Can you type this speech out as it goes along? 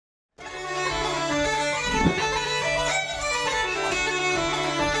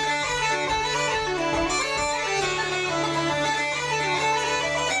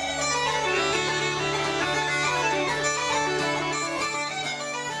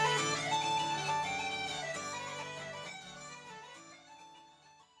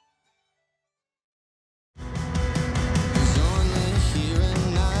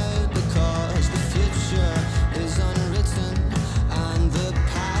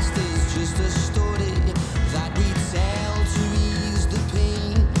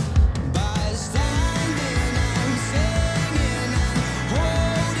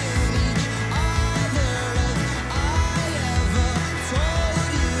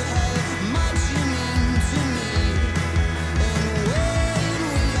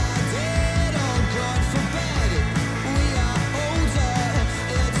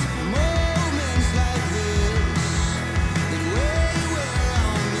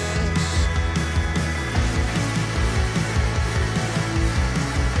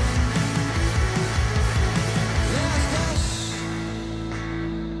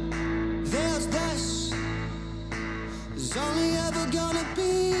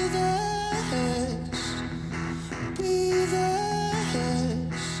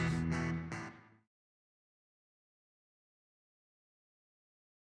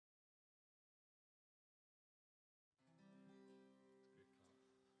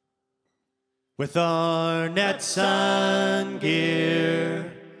With our nets and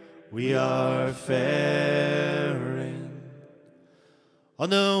gear, we are faring on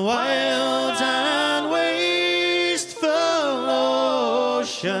the wild and wasteful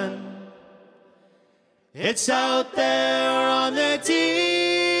ocean. It's out there on the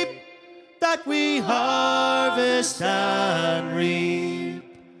deep that we harvest and reap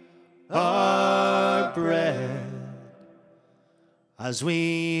our bread as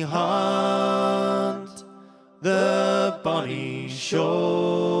we hunt the bonny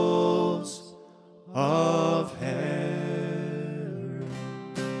shoals of Earraigh.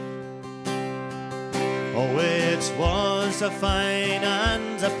 Oh, it was a fine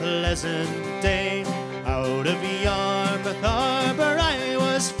and a pleasant day. Out of Yarmouth Harbour I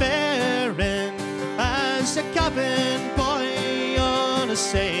was faring as a cabin boy on a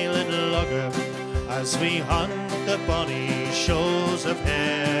sailing lugger, as we hunt the bonny shoals of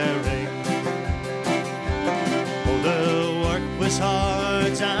Earraigh. Oh, the work was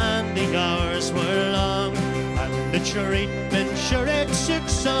hard and the hours were long, and the treatment sure it took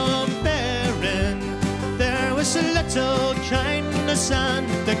some bearing. There was a little kindness and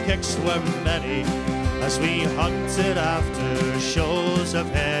the kicks were many as we hunted after shoals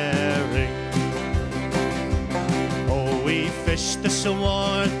of Earraigh. Oh, we fished the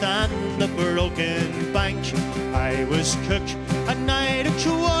sward and the broken bank. I was cook and night a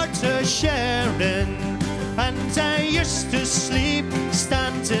quarter sharing, and I used to sleep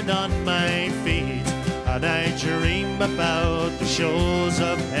standing on my feet, and I dream about the shoals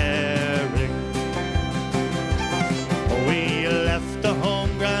of Earraigh. Oh, we left the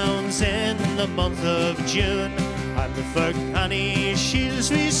home grounds in the month of June, and for canny shields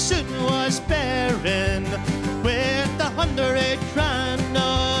we soon was bearing, with 100 cran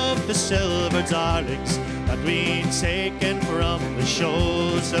of the silver darlings that we'd taken from the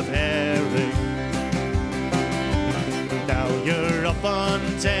shoals of Earraigh. Now you're up on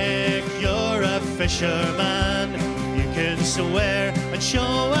deck, you're a fisherman, you can swear and show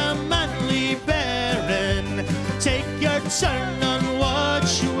a manly bearing. Take your turn on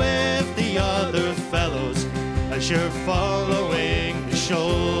watch with the other fellows as you're following the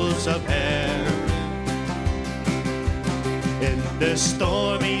shoals of Earraigh. In the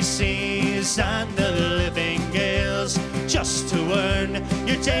stormy seas and the living gales, just to earn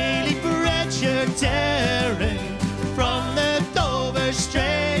your daily bread you're daring, from the Dover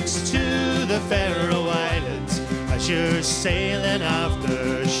Straits to the Faroe Islands, as you're sailing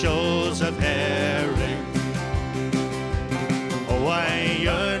after shoals of Earraigh. Oh, I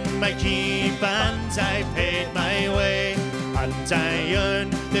earned my keep and I paid my way, and I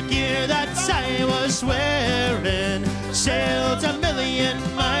earned the gear that I was wearing. Sailed 1,000,000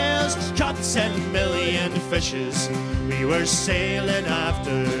 miles, caught 10,000,000 fishes. We were sailing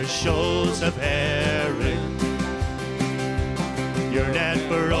after shoals of Earraigh. Your net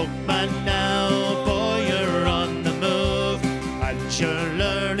broke, man, now, boy, you're on the move, and you're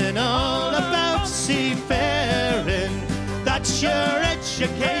learning all about seafaring. That's your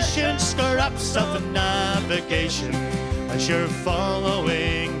education, scraps of navigation, as you're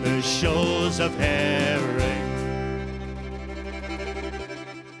following the shoals of Earraigh.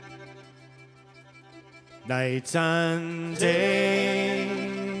 Night and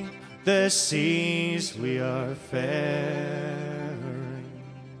day, the seas we are faring.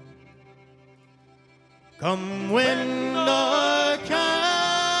 Come wind or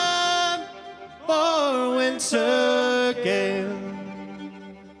calm or winter gale,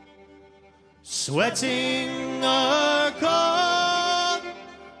 sweating or cold,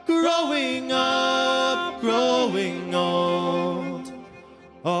 growing up, growing old,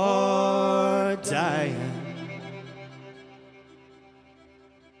 or dying,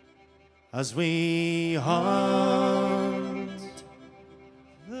 as we hunt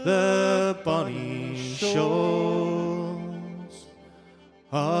the bonny shoals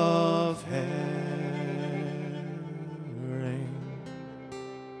of Earraigh.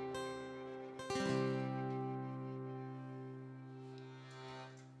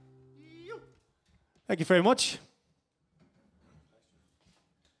 Thank you very much.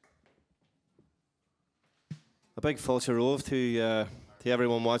 A big fulsha rove to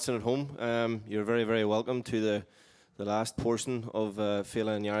everyone watching at home. You're very, very welcome to the last portion of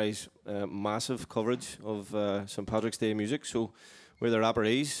Féile and Gerry's massive coverage of St. Patrick's Day music. So we're the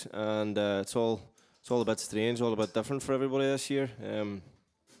Rapparees, and it's all a bit strange, all a bit different for everybody this year.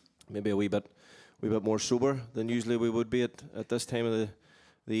 Maybe a wee bit more sober than usually we would be at this time of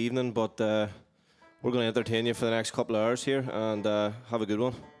the evening, but we're going to entertain you for the next couple of hours here, and have a good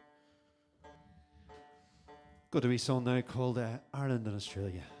one. Got a wee song now called Ireland and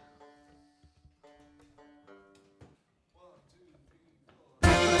Australia.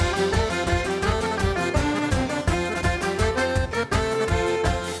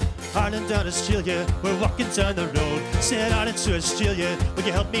 sailing down Australia, we're walking down the road. Said out into Australia, would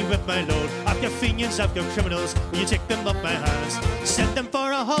you help me with my load? I've got Fenians, I've got criminals, will you take them off my hands? Send them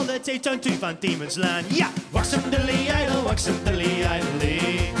for a holiday down to Van Diemen's Land. Yeah! Walk some dilly idle, walk some dilly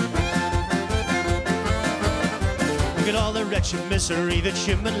idly. Look at all the wretched misery that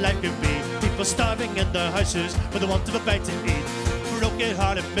human life can be. People starving in their houses for the want of a bite to eat.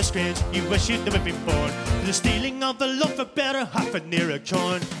 Broken-hearted miscreants, you wish you'd never been born. The stealing of the loaf of better half an ear of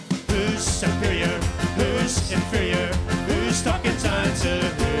corn. Who's superior? Who's inferior? Who's talking down to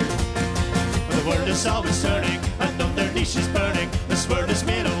who? Well, the world is always turning, and underneath is burning. This world is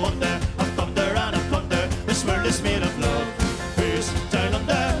made of wonder, of thunder and of plunder. This world is made of love. Who's down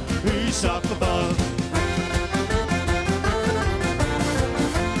under? Who's up above?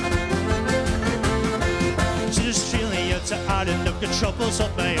 To Australia, to Ireland, I've got troubles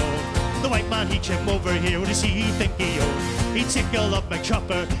of my own. The white man, he came over here, what does he think he owed? He'd tickle up my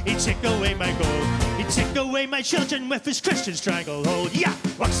copper, he'd take away my gold. He'd take away my children with his Christian stranglehold. Yeah!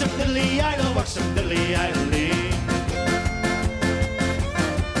 Walk some diddly idle, walk some diddly idly.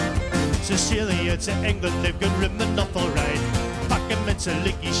 To Australia, to England, they've got rim enough alright. Pack them into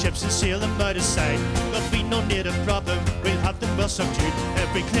leaky ships and sail them out of sight. There'll be no native problem, we'll have them well subdued.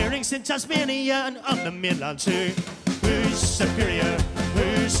 Every clearing's in Tasmania and on the mainland too. Who's superior?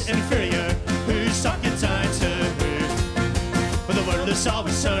 Who's inferior? Who's talking down to who? Well, the world is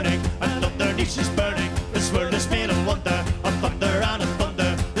always turning, and underneath is burning. This world is made of wonder, of thunder and of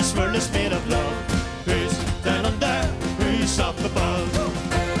thunder. This world is made of love. Who's down under? Who's up above?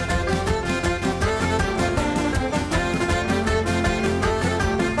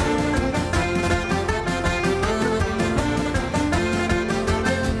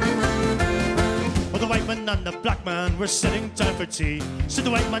 And the black man were sitting down for tea. Said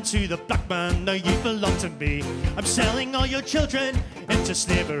the white man to the black man, now you belong to me. I'm selling all your children into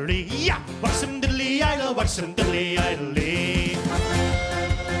slavery. Yeah! Walk some diddly idle, walk some diddly idly.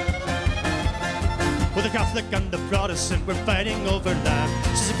 Well, the Catholic and the Protestant were fighting over land.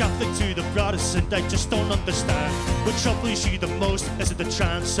 Says the Catholic to the Protestant, I just don't understand. What troubles you the most? Is it the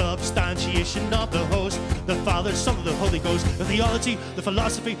transubstantiation of the host, the Father, Son, of the Holy Ghost, the theology, the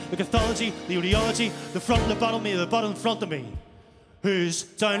philosophy, the Cathology, the ideology, the front and the bottom, the bottom in front of me? Who's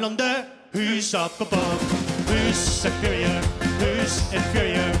down under? Who's up above? Who's superior? Who's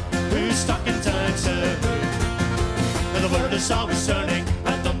inferior? Who's talking down to who? Well, the world is always turning,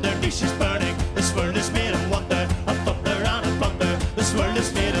 and underneath is burning. This world is made of wonder, of thunder and of thunder. This world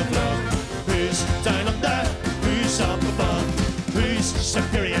is made of love. Who's down under? Who's up above? Who's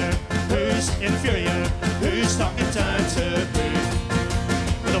superior? Who's inferior? Who's talking down to who?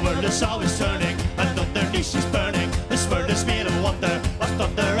 Well, the world is always turning, and underneath is burning. This world is made of wonder, of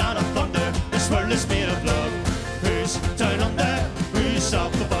thunder and of thunder. This world is made of love. Who's down under? Who's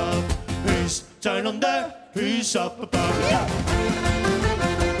up above? Who's down under? Who's up above? Yeah!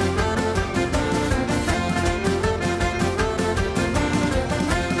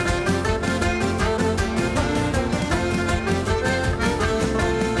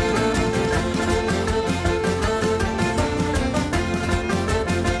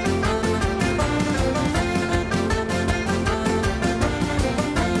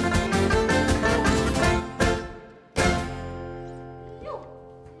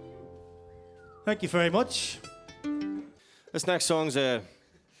 Thank you very much. This next song's a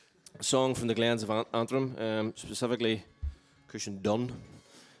song from the Glens of Antrim, specifically Cushion Dun.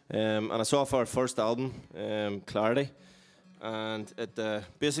 And it's off our first album, Clarity. And it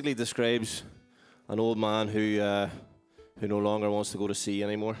basically describes an old man who no longer wants to go to sea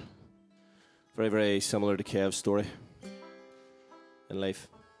anymore. Very, very similar to Kev's story in life.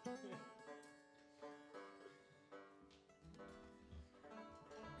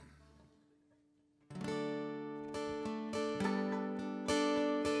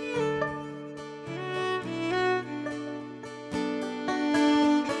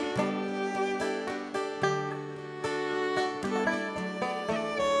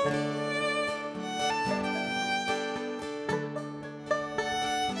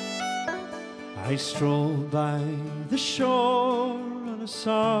 I strolled by the shore on a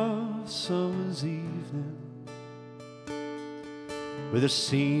soft summer's evening, where the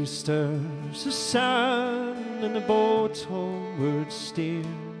sea stirs the sand and the boat homeward steers.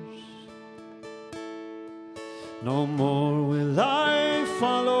 No more will I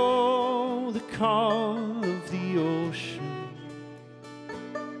follow the call of the ocean,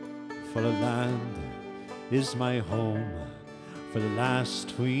 for the land is my home for the last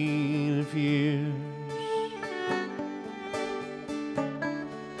 12 years.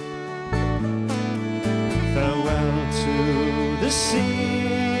 Farewell to the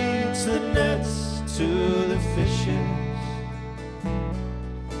sea, to the to the fishes.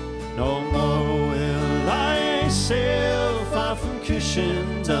 No more will I sail far from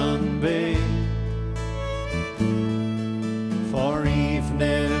Cushendun Bay, for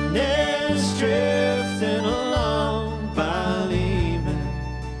evening is drifting along Ballyman,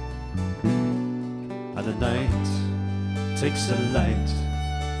 and the night takes the light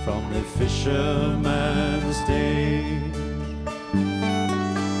from the fisherman's day.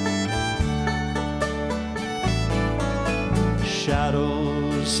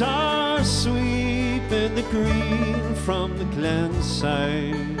 Shadows are sweeping the green from the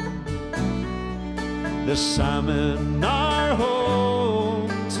glenside. The salmon are home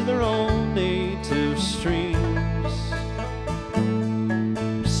to their own native streams.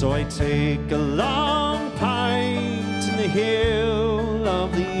 So I take a long pint in the hill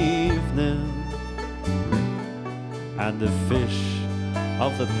of the evening, and the fish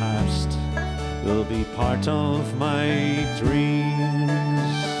of the past will be part of my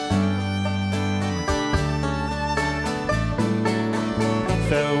dreams.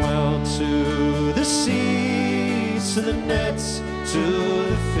 Farewell to the sea, to the nets, to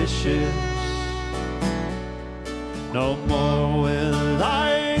the fishes. No more will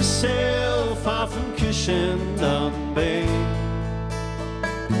I sail far from Cushendun Bay,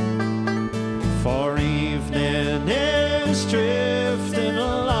 for evening is drifting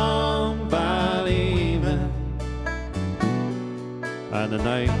along Ballyman, and the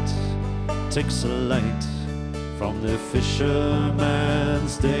night takes the light from the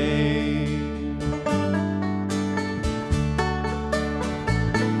fisherman's day.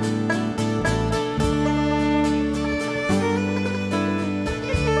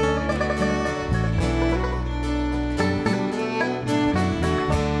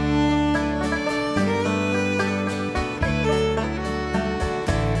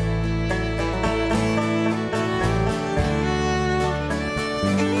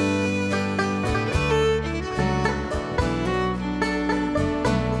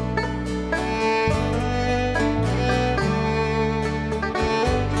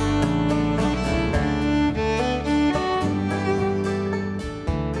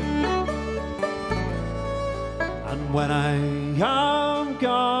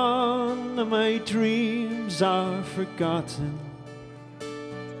 Are forgotten.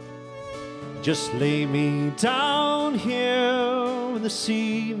 Just lay me down here when the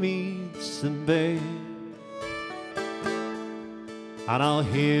sea meets the bay, and I'll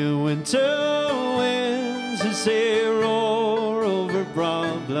hear winter winds as they roar over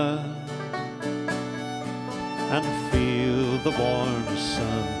Brogla, and feel the warm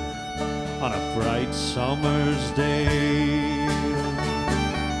sun on a bright summer's day.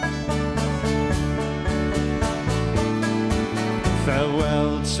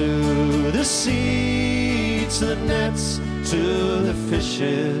 Farewell to the sea, to the nets, to the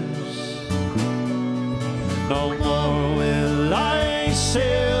fishes. No more will I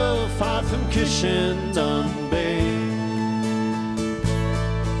sail far from Cushendun Bay,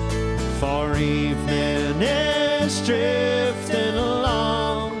 for evening is drifting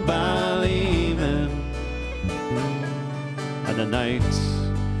along Ballyman, and the night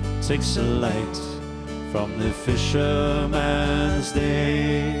takes the light from the fisherman's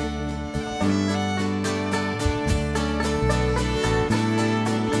day.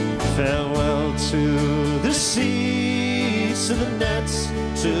 Farewell to the sea, to the nets,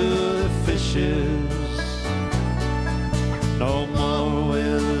 to the fishes. No more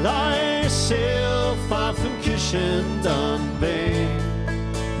will I sail far from Cushendun Bay,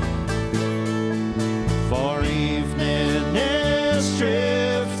 for evening is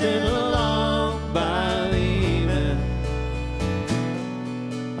drifting along Ballyman,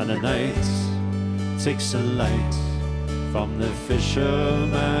 and the night takes the light from the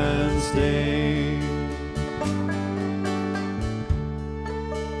fisherman's day.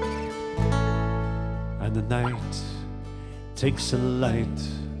 And the night takes the light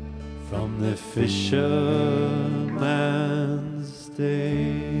from the fisherman's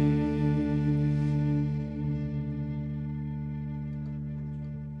day.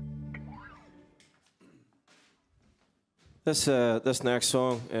 This next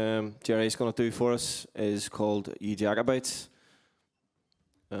song Gerry's going to do for us is called Ye Jacobites,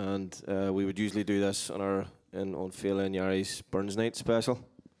 and we would usually do this on our on Féile and Yarry's Burns Night special.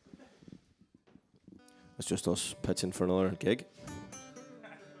 It's just us pitching for another gig.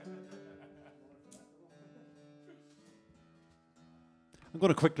 I'm going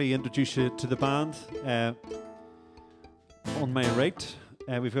to quickly introduce you to the band. On my right,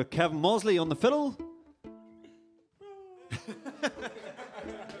 we've got Kevin Mosley on the fiddle.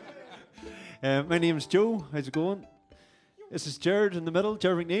 My name's Joe. How's it going? This is Jared in the middle,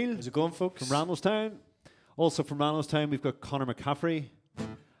 Gerry McNeil. How's it going, folks? From Randallstown. Also from Randallstown, we've got Conor McCaffrey.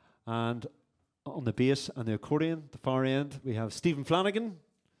 And on the bass and the accordion, the far end, we have Stephen Flanagan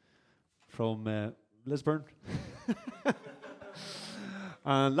from Lisburn.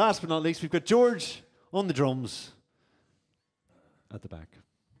 And last but not least, we've got George on the drums at the back.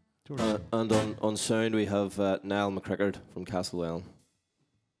 And on sound, we have Niall McCrickard from Castlewell.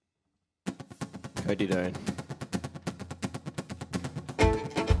 County Down.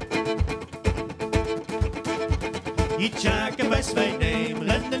 Ye Jacobites by name,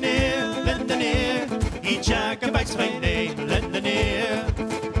 lend an ear, lend an ear. Ye Jacobites by name, lend an ear.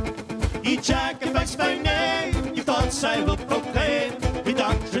 Ye Jacobites by name, ye thoughts I will proclaim. Ye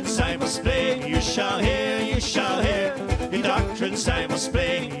doctrines I must blame, you shall hear, you shall hear. Ye doctrines I must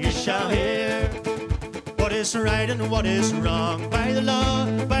blame, you shall hear. What is right and what is wrong by the law,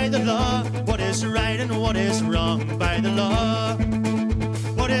 by the law. What is right and what is wrong by the law.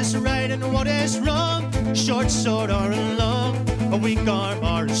 What is right and what is wrong, short sword or a long, a weak arm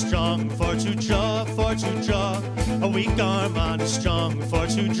or a strong, for to draw, for to draw, a weak arm and a strong, for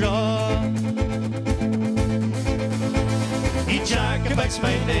to draw. Ye Jacobites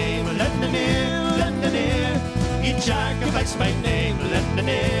by name, lend an ear, lend an ear. Ye Jacobites by name, lend an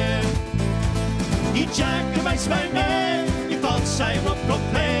ear. Ye Jacobites by name, ye faults I will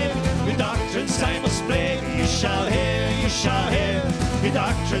proclaim. Your doctrines I must blame, you shall hear, you shall hear. Your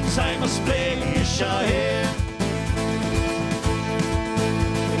doctrines I must blame, you shall hear.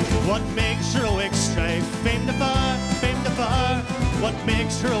 What makes heroic strife, fame to far, fame to far. What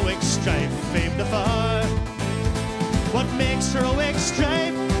makes heroic strife, fame to far. What makes heroic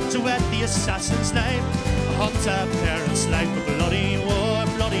strife, to whet the assassin's knife. A hunt a parent's life, a bloody war,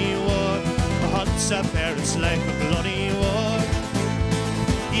 bloody war. A hunt a parent's life, a bloody war.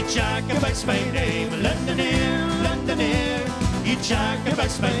 Ye Jacobites by name, lend an ear, lend an ear. Ye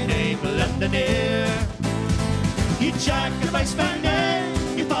Jacobites by name, lend an ear. Ye Jacobites by name,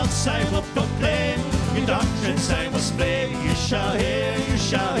 ye faults I will proclaim. Your doctrines I must blame, you shall hear, you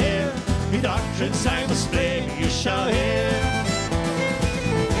shall hear. Your doctrines I must blame, you shall hear.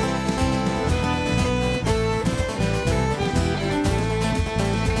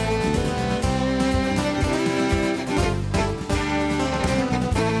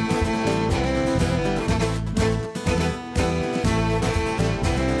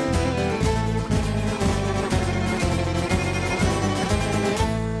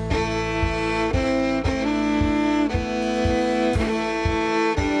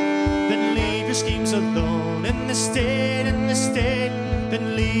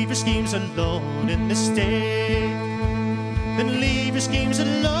 Schemes alone in the state. Then leave your schemes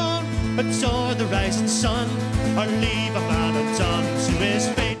alone, adore the rising sun, or leave a man undone to his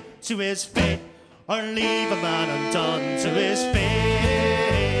fate, to his fate, or leave a man undone to his fate.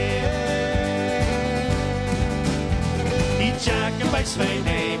 Ye Jacobites by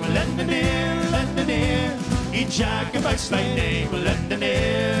name, lend an ear, lend an ear. Ye Jacobites by name, lend an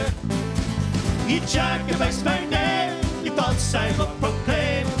ear. Ye Jacobites by name, ye faults I will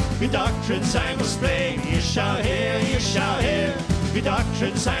proclaim. Your doctrines I must blame, you shall hear, you shall hear. Your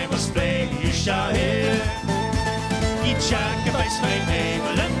doctrines I must blame, you shall hear. Ye Jacobites by name,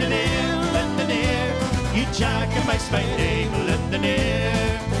 lend an ear, lend an ear. Ye Jacobites by name, lend an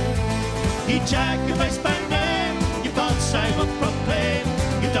ear. Ye Jacobites by name, your faults I will proclaim.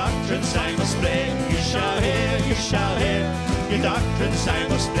 Your doctrines I must blame, you shall hear, you shall hear. Your doctrines I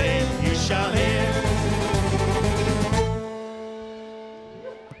must blame, you shall hear.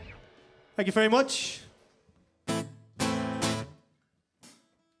 Thank you very much. So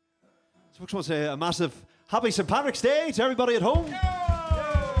we just want to say a massive happy St. Patrick's Day to everybody at home.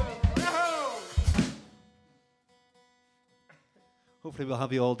 Hopefully we'll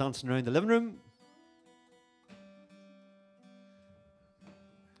have you all dancing around the living room.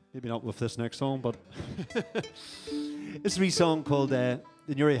 Maybe not with this next song, but it's a wee song called The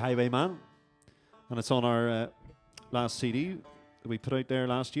Newry Highwayman, and it's on our last CD that we put out there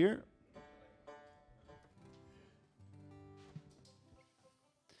last year.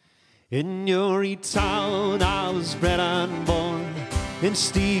 In Newry town I was bred and born, in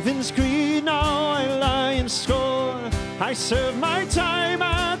Stephen's Green now I lie and scorn. I served my time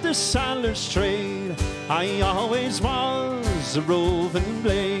at the saddler's trade, I always was a roving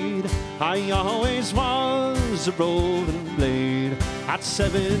blade, I always was a roving blade. At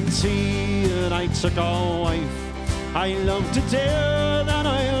 17 I took a wife, I loved to death and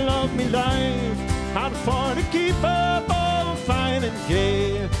I loved me life, and for to keep her both fine and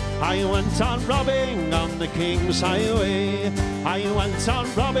gay, I went on robbing on the King's Highway. I went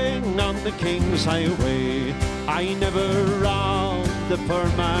on robbing on the King's Highway. I never robbed the poor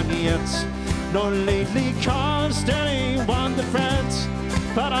man yet, nor lately caused anyone to fret.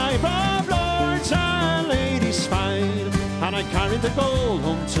 But I robbed lords and ladies fine, and I carried the gold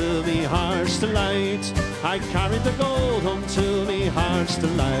home to me heart's delight. I carried the gold home to me heart's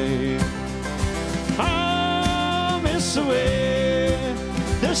delight. I miss the way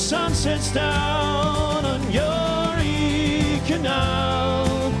the sun sets down on Earraigh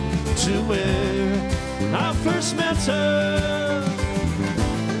Canal, to where I first met her.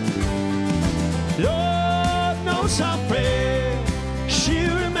 Lord knows I pray she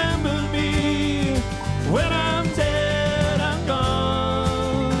remembered me when I'm dead and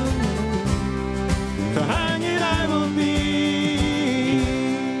gone. For hanging I will be.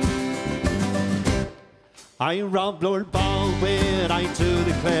 I robbed Lord Baldwin, I do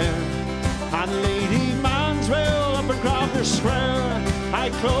declare, and Lady Manswell up at Grosvenor Square. I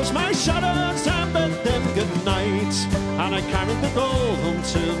closed my shutters and bid them good night, and I carried the gold home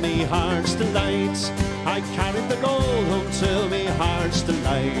to me heart's delight. I carried the gold home to me heart's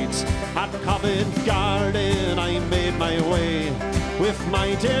delight. At Covent Garden I made my way with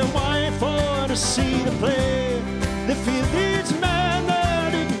my dear wife for to see the play. The field needs men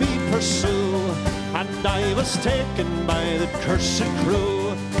there did me pursue, and I was taken by the cursed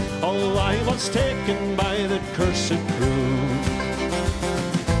crew. Oh, I was taken by the cursed crew.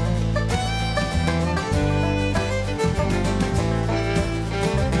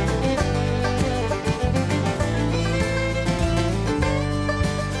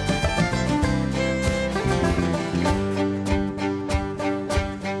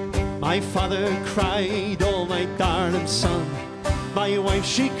 My father cried, oh my darling son. My wife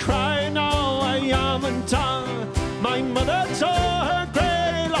she cried, now I am undone. My mother tore her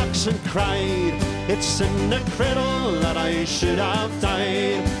grey locks and cried, it's in the cradle that I should have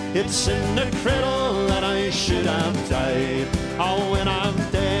died. It's in the cradle that I should have died. Oh, when I'm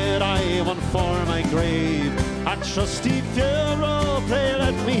dead I want for my grave a trusty funeral play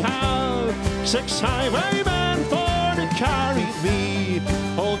let me have. 6 highwaymen for to carry me.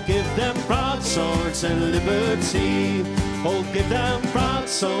 Oh, give them broadswords and liberty. Oh, give them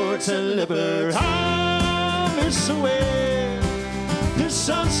broadswords and liberty. I miss the way the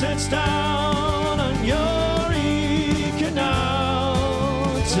sun sets down on Earraigh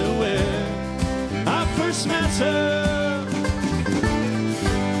Canal, to where I first met her.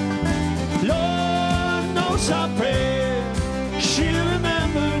 Lord knows I pray she'll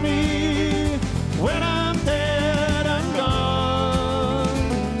remember me when I'm dead and gone.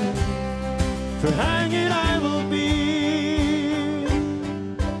 For hanging I will be.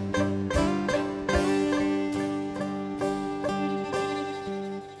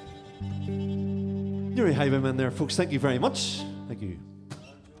 You're a highwayman there, folks. Thank you very much. Thank you.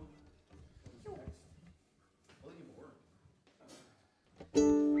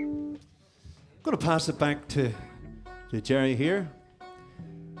 I'm going to pass it back to Gerry here.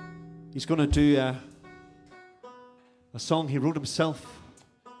 He's going to do a song he wrote himself,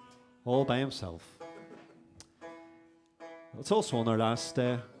 all by himself. It's also on our last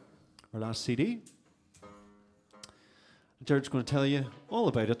CD. Gerry's going to tell you all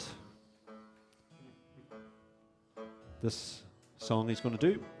about it. This song he's going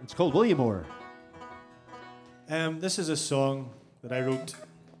to do. It's called Will You More. This is a song that I wrote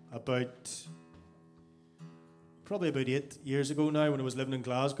probably about 8 years ago now, when I was living in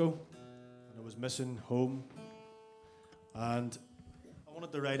Glasgow and I was missing home, and I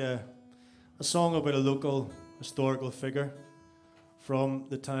wanted to write a song about a local historical figure from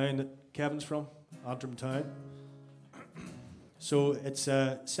the town that Kevin's from, Antrim town. So it's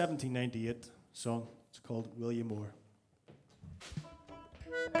a 1798 song. It's called Will You More.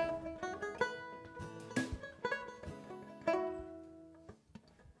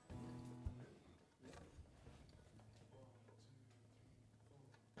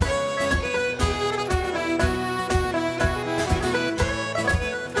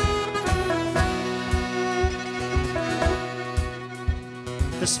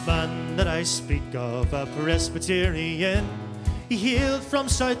 This man that I speak of, a Presbyterian, he hailed from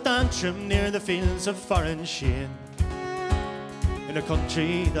South Antrim near the fields of Feirste, in a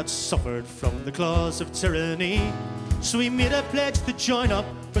country that suffered from the claws of tyranny. So he made a pledge to join up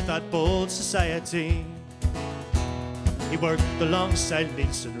with that bold society. He worked alongside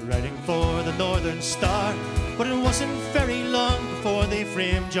Leeson, writing for the Northern Star, but it wasn't very long before they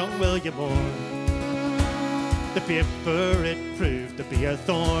framed young William Moore. The paper, it proved to be a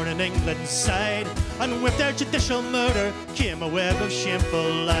thorn in England's side, and with their judicial murder came a web of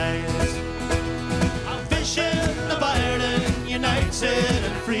shameful lies. A vision of Ireland united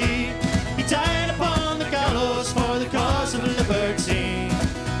and free, he died upon the gallows for the cause of liberty.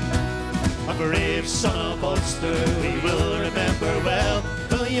 A brave son of Ulster we will remember well.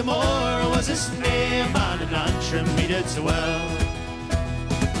 William Orr was his name, and in Antrim he did so well.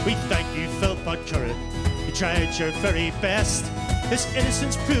 We thank you, Philpot Curran, you tried your very best. His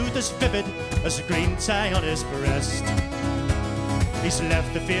innocence proved as vivid as a green tie on his breast. He's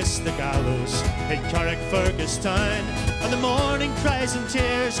left to face the gallows in Carrickfergus town, and the morning cries and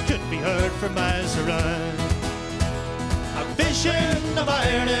tears could be heard for miles around. A vision of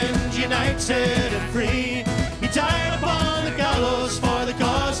Ireland united and free, he died upon the gallows for the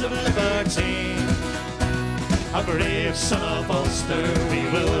cause of liberty. A brave son of Ulster we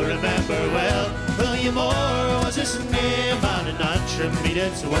will remember well. William Orr was his name, and in Antrim he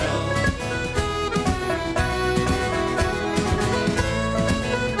did so well.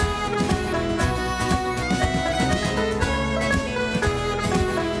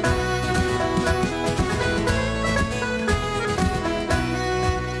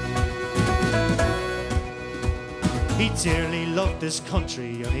 He dearly loved this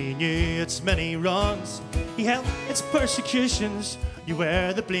country, and he knew its many wrongs. He held its persecutions, knew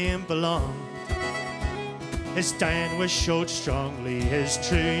where the blame belonged. His dying was showed strongly his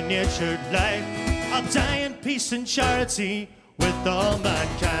true-natured life. I'll die in peace and charity with all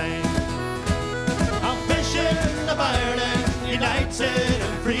mankind. A vision of Ireland united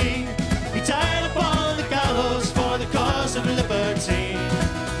and free, he died upon the gallows for the cause of liberty.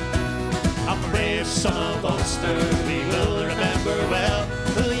 A brave son of Ulster we will remember well.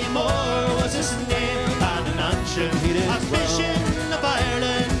 William Orr was his name, and in Antrim he did well. A vision of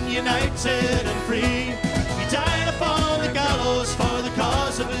Ireland united and free, he died upon the gallows for the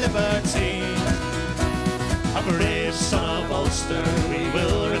cause of liberty. A brave son of Ulster we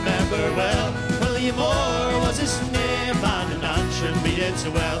will remember well. William Orr was his name, and in Antrim he did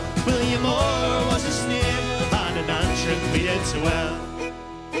so well. William Orr was his name, and in Antrim he did so well.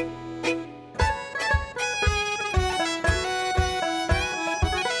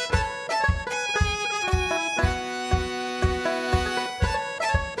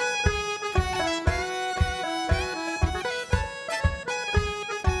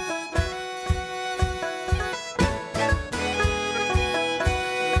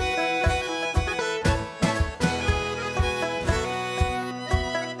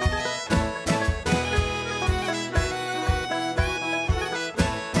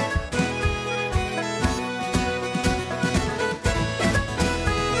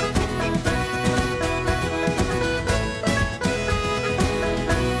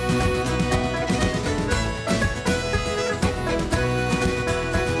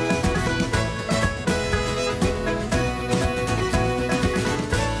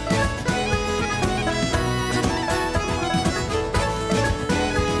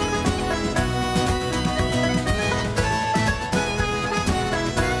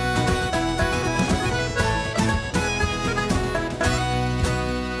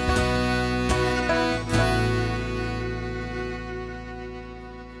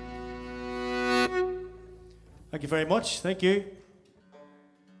 Thank you very much. Thank you.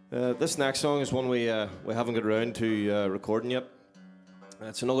 This next song is one we haven't got around to recording yet.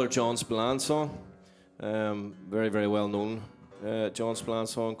 It's another John Spillane song, very, very well known John Spillane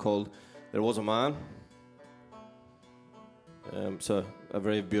song called There Was a Man. It's a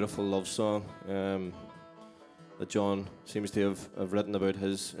very beautiful love song that John seems to have written about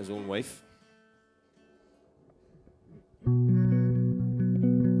his own wife.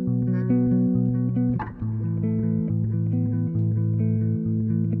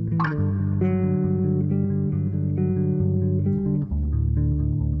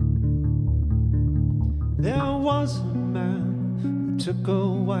 Was a man who took a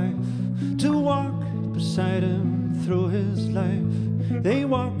wife to walk beside him through his life. They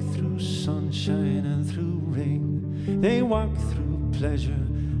walked through sunshine and through rain. They walked through pleasure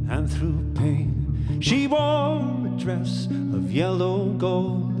and through pain. She wore a dress of yellow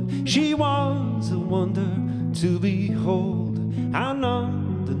gold. She was a wonder to behold. And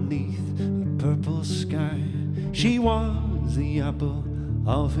underneath a purple sky, she was the apple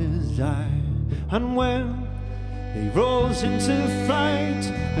of his eye. And when they rose into flight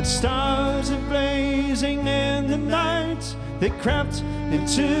and stars are blazing in the night, they crept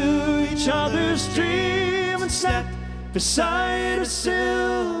into each other's dream and slept beside a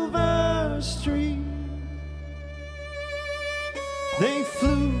silver stream. They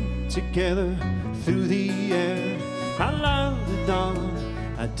flew together through the air and landed on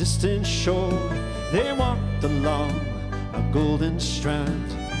a distant shore. They walked along a golden strand.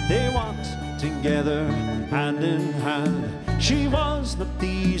 They walked together hand in hand. She was not the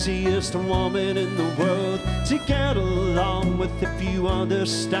easiest woman in the world to get along with, if you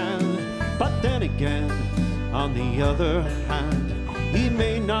understand. But then again, on the other hand, he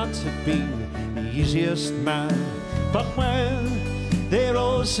may not have been the easiest man. But when they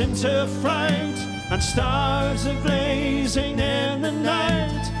rose into fright and stars are blazing in the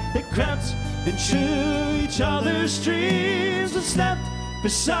night, they crept into each other's dreams and slept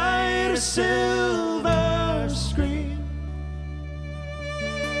beside a silver screen.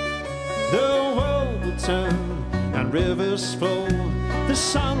 The world will turn and rivers flow, the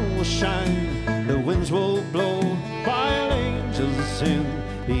sun will shine, the winds will blow, while angels in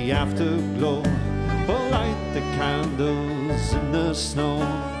the afterglow will light the candles in the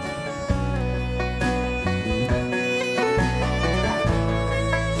snow.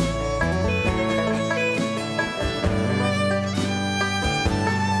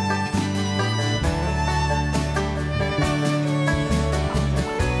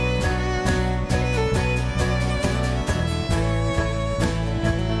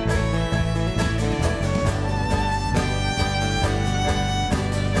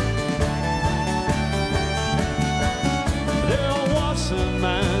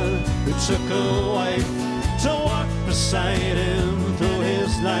 Took a wife to walk beside him through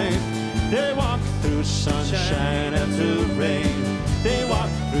his life. They walked through sunshine and through rain. They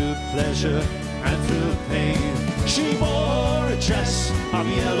walked through pleasure and through pain. She wore a dress of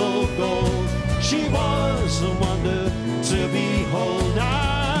yellow gold. She was a wonder to behold.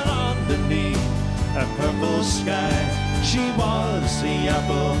 And underneath a purple sky, she was the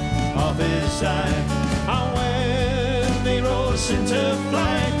apple of his eye. And when they rose into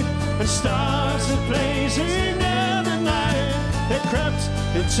flight and stars are blazing in the night, they crept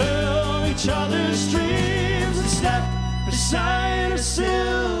into each other's dreams and slept beside a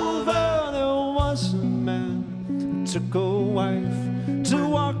silver. There was a man who took a wife to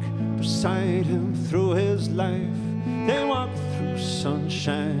walk beside him through his life. They walked through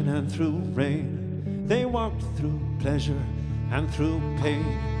sunshine and through rain. They walked through pleasure and through pain.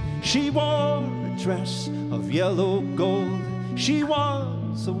 She wore a dress of yellow gold. She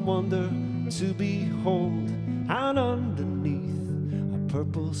was a wonder to behold, and underneath a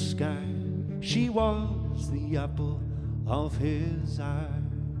purple sky, she was the apple of his eye.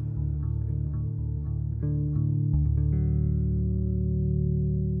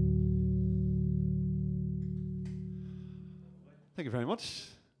 Thank you very much.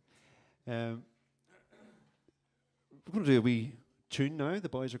 We're going to do a wee tune now. The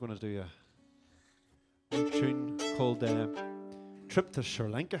boys are going to do a wee tune called Trip to Sri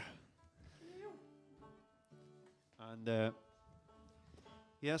Lanka. And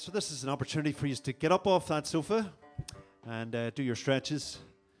yeah, so this is an opportunity for you to get up off that sofa and do your stretches.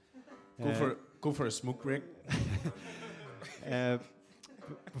 Go for a smoke break.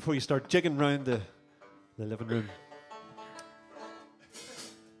 Before you start jigging round the living room.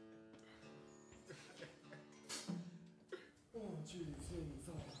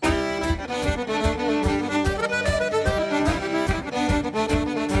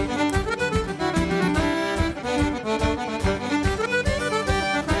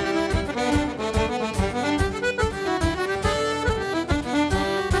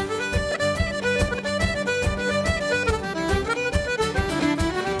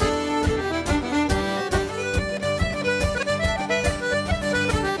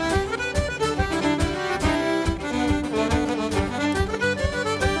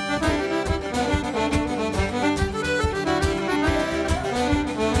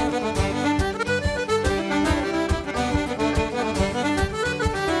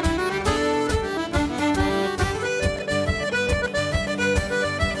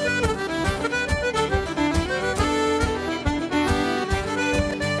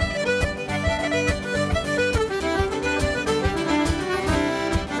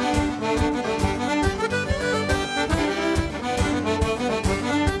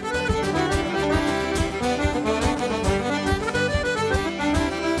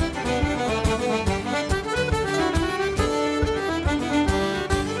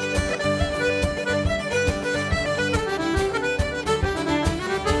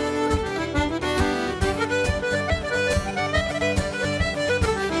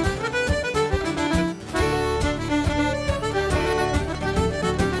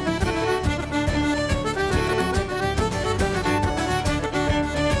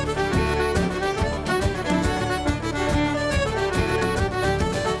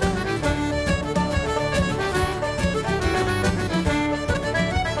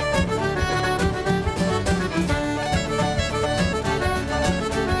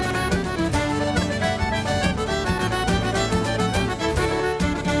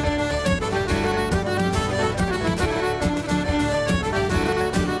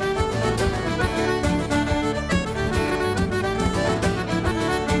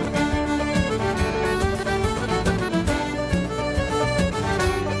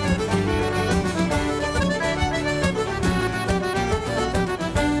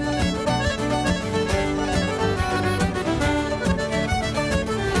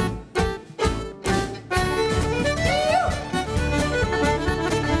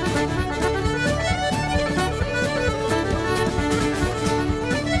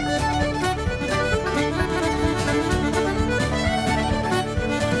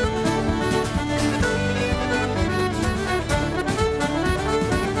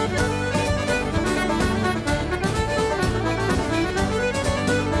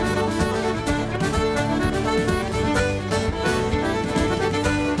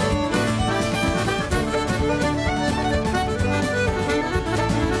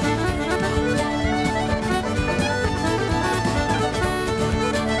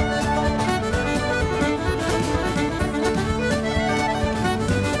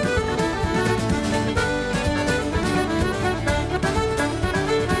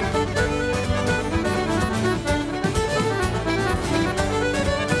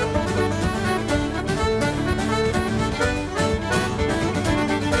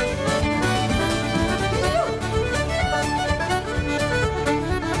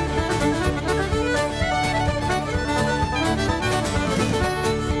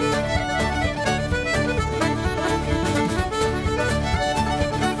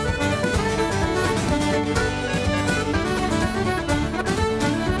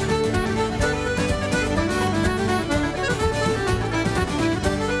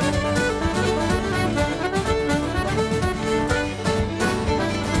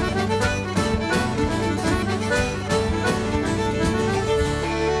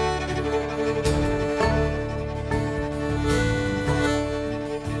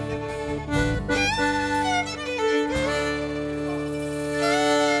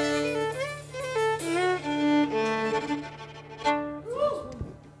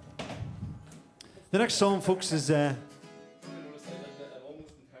 The next song, folks, is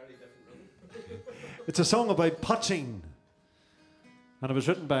it's a song about potching, and it was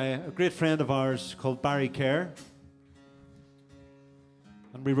written by a great friend of ours called Barry Kerr,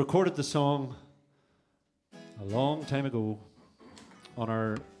 and we recorded the song a long time ago on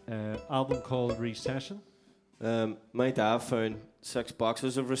our album called Recession. My dad found 6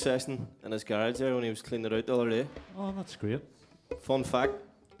 boxes of Recession in his garage there when he was cleaning it out the other day. Oh, that's great. Fun fact.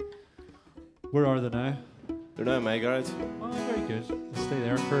 Where are they now? They're now in my garage. Oh, very good. They'll stay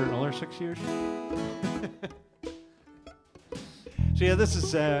there for another 6 years. So yeah, this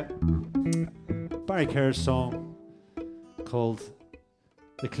is Barry Kerr's song called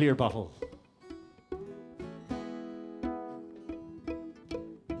The Clear Bottle.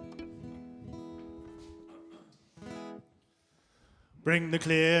 Bring the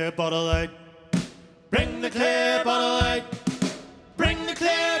clear bottle out. Bring the clear bottle out. Bring the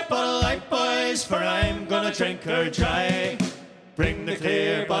clear bottle out, boys, for I'm gonna drink her dry. Bring the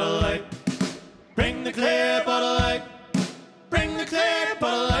clear bottle out. Bring the clear bottle out. Bring the clear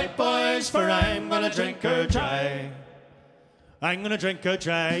bottle out, boys, for I'm gonna drink her dry. I'm gonna drink her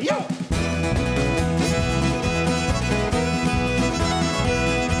dry. Yo!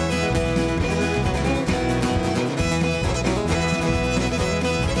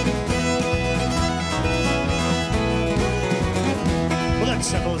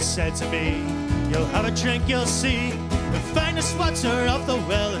 Sybil said to me, you'll have a drink, you'll see. The finest water of the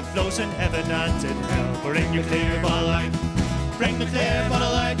well, it flows in heaven and in hell. Bring your clear bottle out. Bring the clear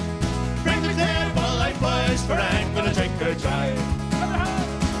bottle out. Bring the clear bottle out, boys, for I'm gonna drink her dry.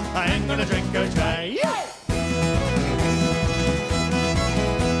 I'm gonna drink her dry. Yeah!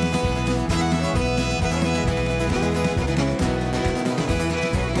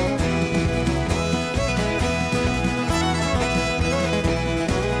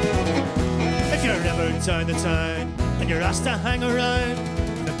 Down the town, and you're asked to hang around.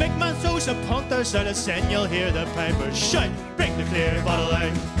 The big man throws a punters out of sin, you'll hear the pipers shout. Bring the clear bottle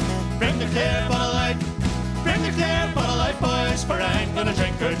out. Bring the clear bottle out. Bring the clear bottle out, boys, for I'm gonna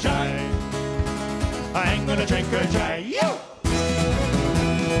drink her dry. I'm gonna drink her dry. You!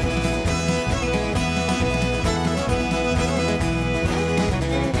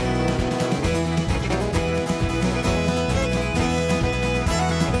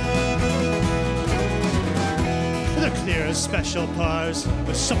 Special powers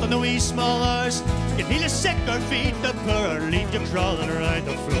with something the wee small hours. You heal the sick or feed the poor or leave you crawling around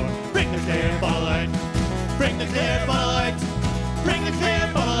the floor. Bring the clear bottle out. Bring the clear bottle out. Bring the clear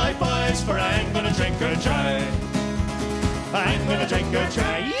bottle out, boys, for I'm gonna drink her dry. I'm gonna drink her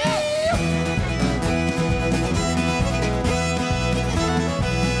dry. Yeah!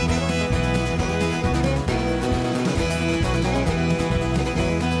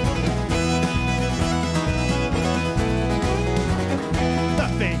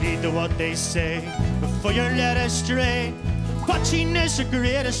 To what they say before you're led astray. Watching is the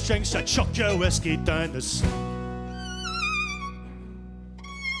greatest drink, so chuck your whiskey down the sink.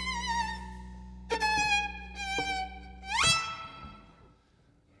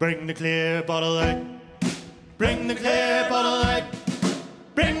 Bring the clear bottle out. Bring the clear bottle out.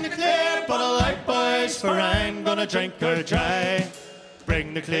 Bring the clear bottle out, boys, for I'm gonna drink her dry.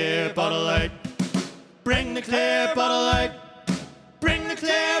 Bring the clear bottle out. Bring the clear bottle out. Bring the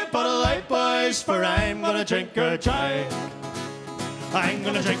clear bottle out, boys, for I'm gonna drink her dry. I'm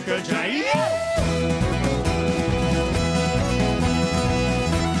gonna drink her dry. Yeah!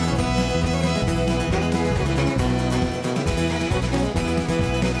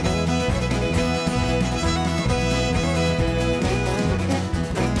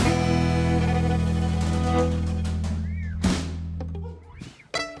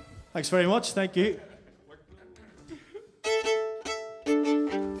 Thanks very much. Thank you.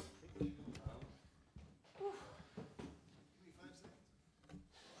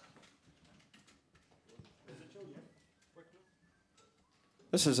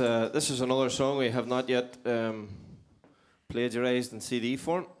 This is another song we have not yet plagiarised in CD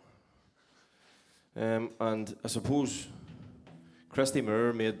form, and I suppose Christy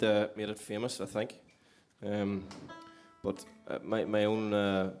Moore made it famous, I think. But my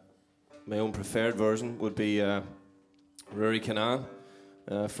own preferred version would be Rory Kinane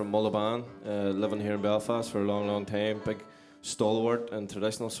from Mullaban, living here in Belfast for a long time, big stalwart in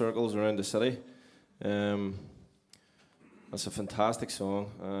traditional circles around the city. It's a fantastic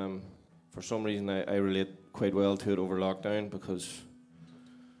song. For some reason, I relate quite well to it over lockdown because,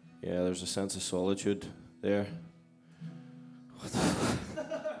 yeah, there's a sense of solitude there.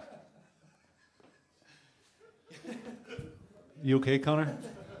 You okay, Conor?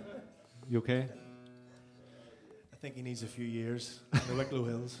 You okay? think he needs a few years in the Wicklow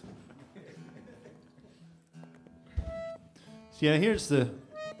Hills. So yeah, here's the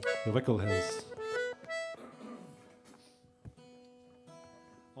Wicklow Hills.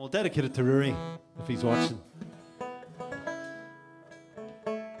 I'll dedicate it to Rory if he's watching.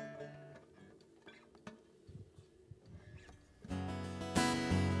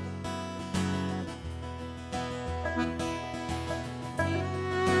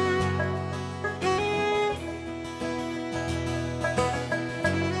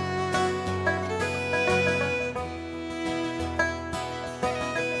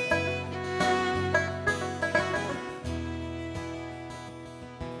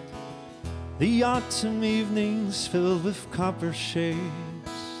 The autumn evenings filled with copper shades.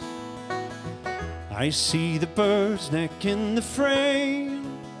 I see the bird's neck in the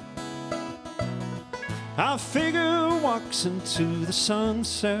frame. A figure walks into the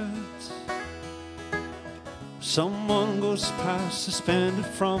sunset. Someone goes past suspended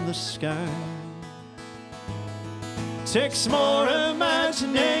from the sky. Takes more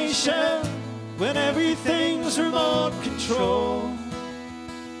imagination when everything's remote control.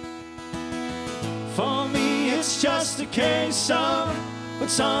 For me, it's just a case of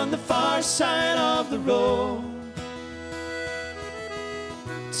what's on the far side of the road.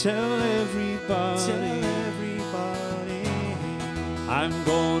 Tell everybody, I'm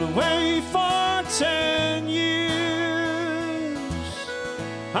going away for 10 years.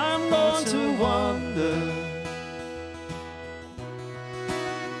 I'm going to wander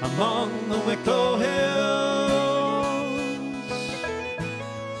among the Wicklow Hills.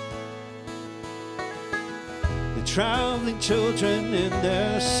 Traveling children in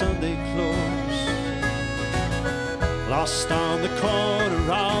their Sunday clothes, lost on the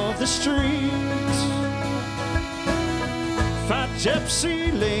corner of the street. Fat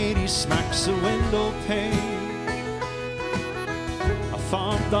gypsy lady smacks the window pane. A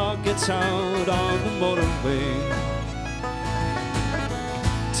farm dog gets out on the motorway.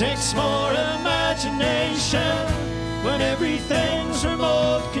 Takes more imagination when everything's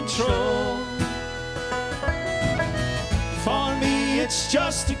remote control. For me, it's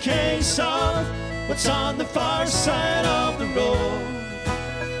just a case of what's on the far side of the road.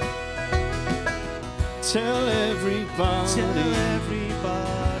 Tell everybody,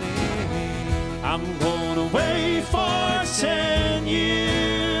 I'm going away for 10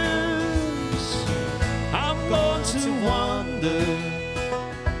 years. I'm going to wander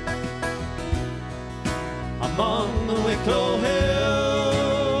among the Wicklow Hills.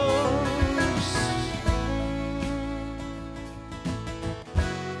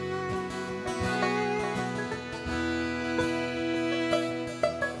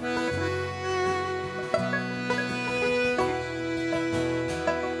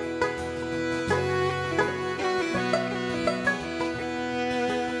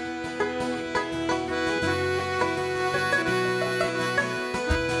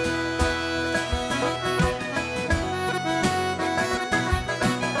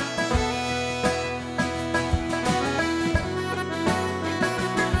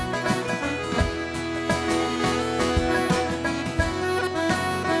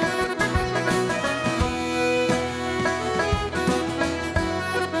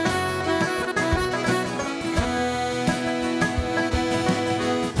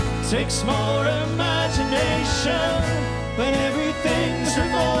 Takes more imagination when everything's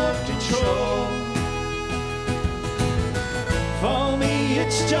remote control. For me,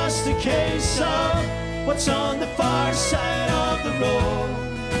 it's just a case of what's on the far side of the road.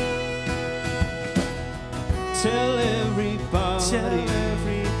 Tell everybody,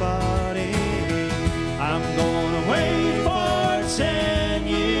 I'm going away for 10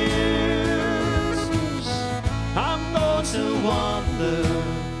 years. I'm going to wander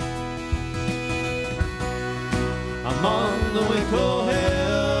among the Wicklow Hills.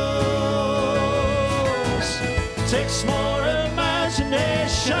 Takes more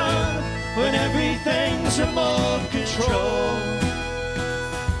imagination when everything's remote control.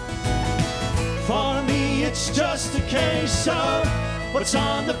 For me, it's just a case of what's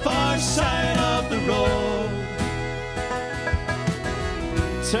on the far side of the road.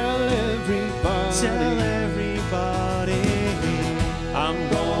 Tell everybody, I'm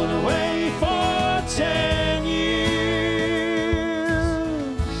going away for 10 years.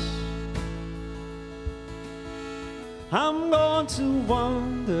 I'm going to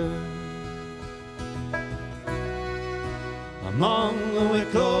wander among the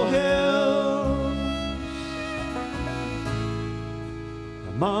Wicklow Hills.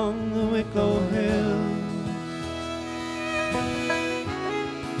 Among the Wicklow Hills.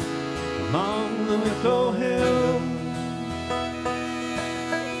 Among the Wicklow Hills.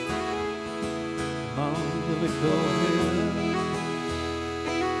 Wicklow Hill.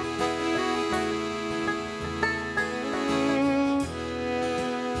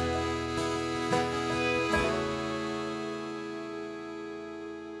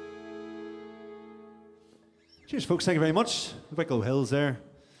 Cheers, folks. Thank you very much. The Wicklow Hills there.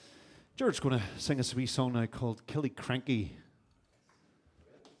 George's going to sing us a wee song now called Killy Cranky.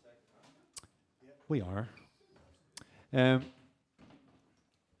 We are.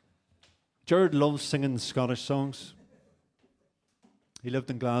 Jared loves singing Scottish songs. He lived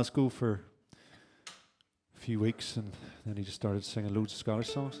in Glasgow for a few weeks and then he just started singing loads of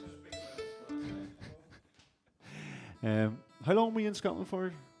Scottish songs. How long were you in Scotland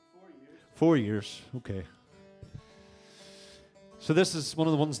for? 4 years. 4 years, okay. So this is one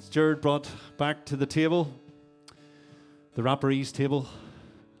of the ones Jared brought back to the table, the Rapparees table.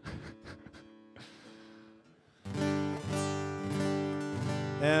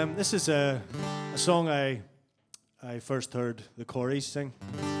 This is a song I first heard the Corries sing.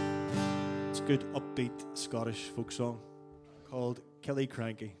 It's a good upbeat Scottish folk song called Killy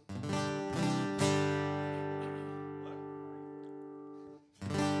Cranky.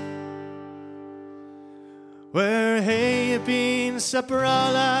 Where hae you been, supper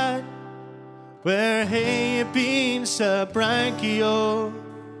lad? Where hae you been, Sabranky, oh?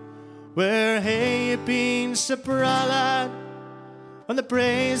 Where hae you been, supper lad? On the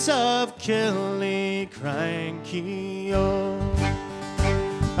braes of Killycranky, oh.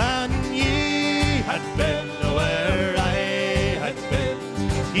 And ye had been where I had been,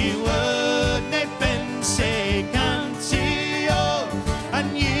 ye wouldn't have been sae canty, oh.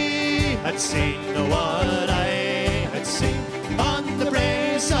 And ye had seen what I had seen on the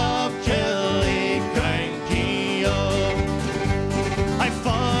braes of Killycranky, oh. I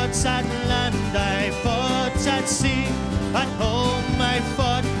fought at land, I fought at sea, at home I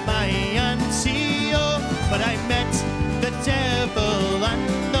fought my auntie, oh, but I met the devil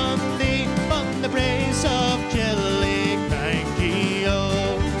and only on the braes of Killycranky,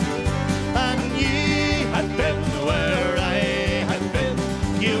 oh. And ye had been where I had been,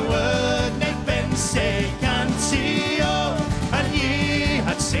 you wouldn't have been sae canty, oh. And ye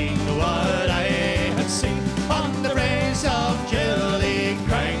had seen what I had seen on the braes of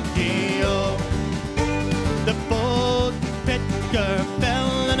Killycranky, oh. The boat Pitker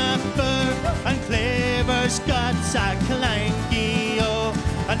fell in a fur, and Claver's got a clanky, oh.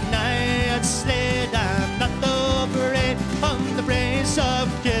 And I had slayed and not over it on the braes of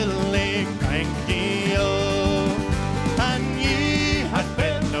Killycranky, oh. And ye had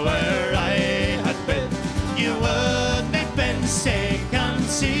been where I had been, you wouldn't have been sae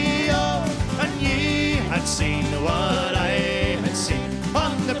canty, oh. And ye had seen what I had seen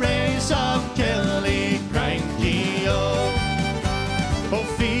on the braes of Killycranky, oh. Oh,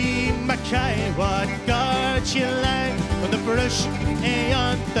 Fee Mackay, what guard you like on the brush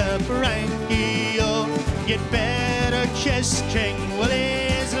on the branky, oh. You'd better kiss King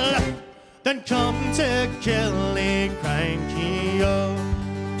Willie's luck than come to Killycranky, oh.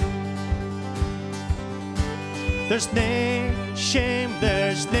 There's nae shame,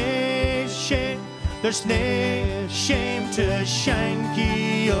 there's nae shame, there's nae shame to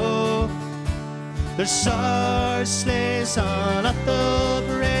Shanky, oh. There's sore sleighs on at the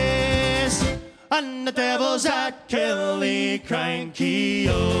braes, and the devil's at Killycranky,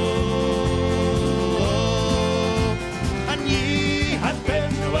 oh. And ye had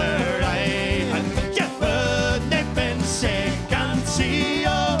been where I had been, you wouldn't have been sae canty,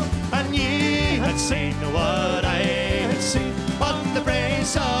 oh. And ye had seen what I had seen on the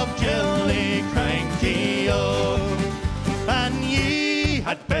braes of Killycranky, oh. And ye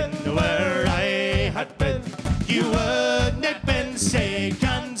had been where I had been, you wouldn't have been sae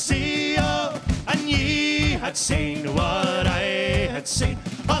canty, oh. And ye had seen what I had seen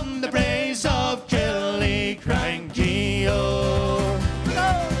on the braes of Killycranky, oh.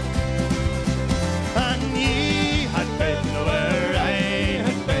 And ye had been where I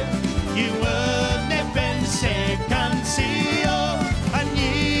had been, you wouldn't have been sae canty, oh. And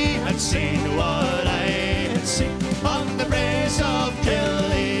ye had seen what I had seen on the braes of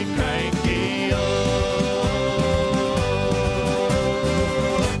Killycranky, oh.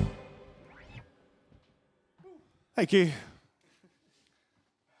 Thank you.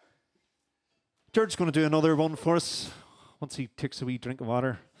 George's going to do another one for us once he takes a wee drink of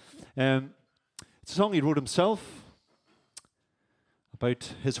water. It's a song he wrote himself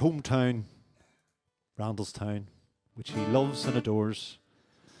about his hometown, Randallstown, which he loves and adores.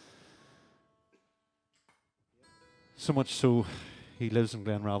 So much so, he lives in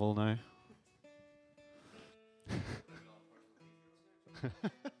Glenravel now.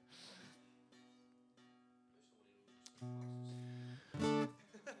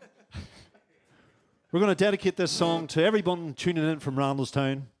 We're going to dedicate this song to everyone tuning in from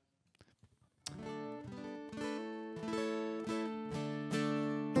Randallstown.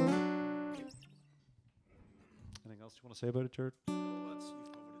 Anything else you want to say about it, Jared? No, that's,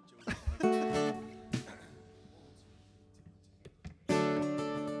 you've covered it,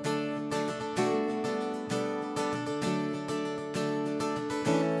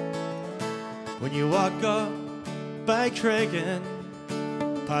 When you walk up by Craigan,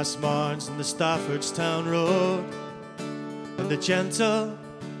 past Marnes and the Staffordstown Road, and the gentle,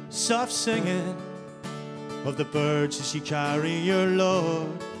 soft singing of the birds as you carry your load,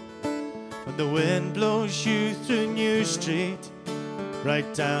 when the wind blows you through New Street,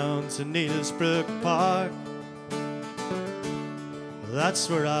 right down to Neilsbrook Park, that's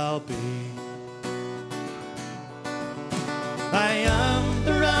where I'll be. I am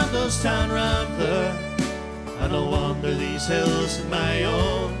the Randallstown Rambler, and I'll wander these hills on my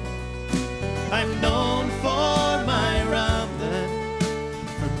own. I'm known for my rambling,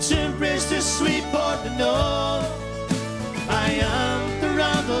 from Tunbridge to Sweetport and Knoll. I am the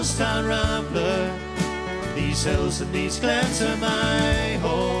Randallstown Rambler, these hills and these glens are my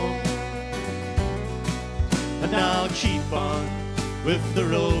home. And I'll keep on with the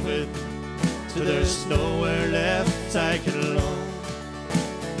roving till there's nowhere left I can roam.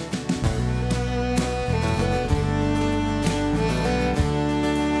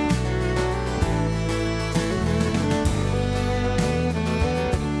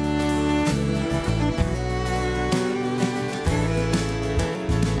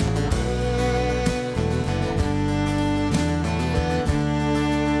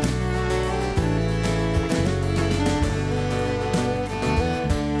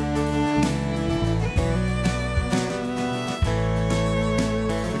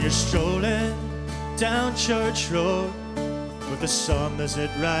 Strolling down Church Road with the sun as it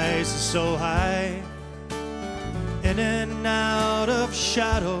rises so high, in and out of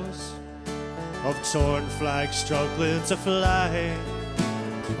shadows of torn flags struggling to fly,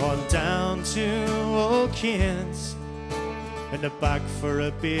 on down to O'Keehan's in the back for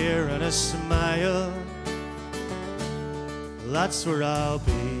a beer and a smile, that's where I'll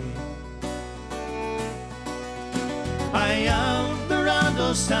be. I am the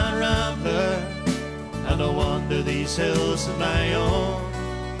Randallstown Rambler, and I'll wander these hills on my own.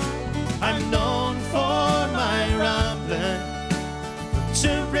 I'm known for my rambling, from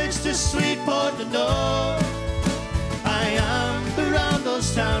Tunbridge to Sweetport and Knoll. I am the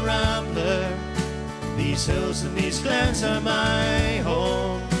Randallstown Rambler, these hills and these glens are my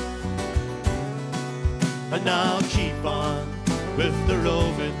home. And I'll keep on with the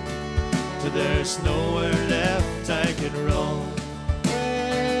roving till there's nowhere left I can roam.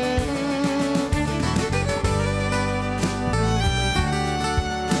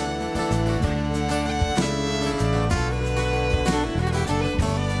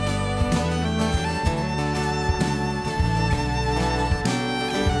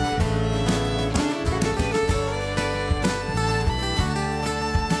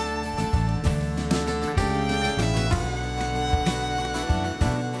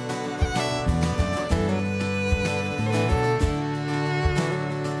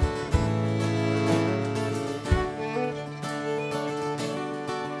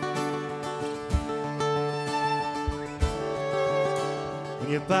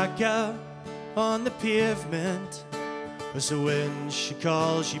 You're back out on the pavement as the wind, she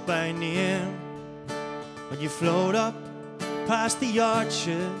calls you by name. When you float up past the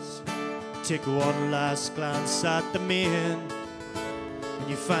arches, take one last glance at the main, and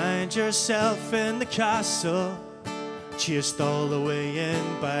you find yourself in the castle, chased all the way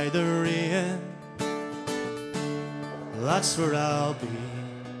in by the rain. That's where I'll be.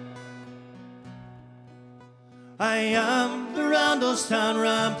 I am the Randallstown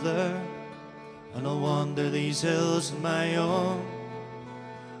Rambler, and I'll wander these hills on my own.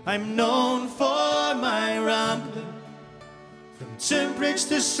 I'm known for my rambling, from Tunbridge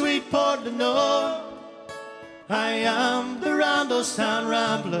to Sweetport and Knoll. I am the Randallstown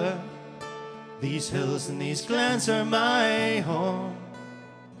Rambler, these hills and these glens are my home.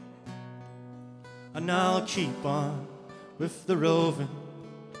 And I'll keep on with the roving,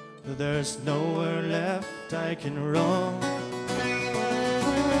 but there's nowhere left I can roam.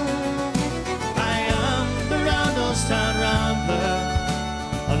 I am the Randallstown Rambler,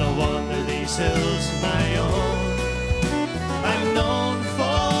 and I'll wander these hills on my own. I'm known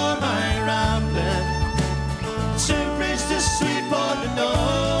for my rambling, Tunbridge to Sweetport and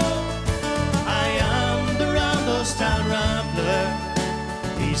Knoll. I am the Randallstown Rambler,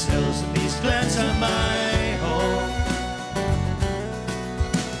 these hills and these glens are my home.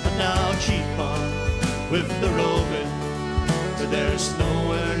 And I'll keep on with the roving, but there's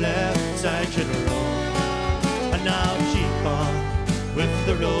nowhere left I can roam. And now keep on with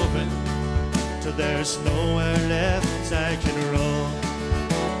the roving, till there's nowhere left I can roam.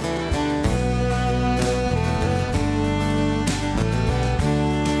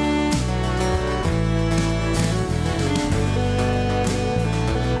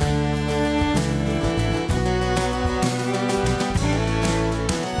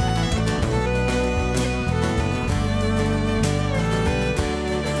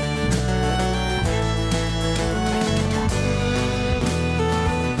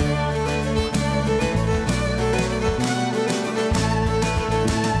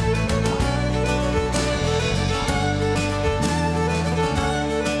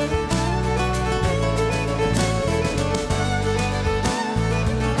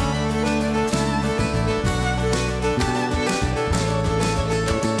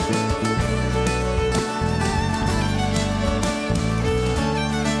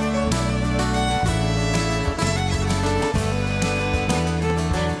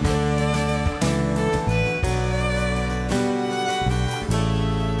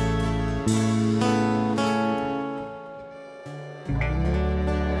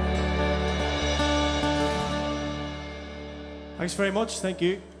 Thanks very much, thank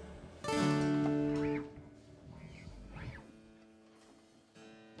you.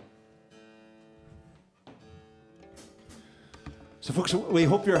 So folks, we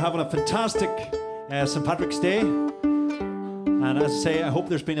hope you're having a fantastic St. Patrick's Day. And as I say, I hope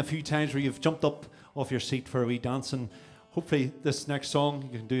there's been a few times where you've jumped up off your seat for a wee dance, and hopefully this next song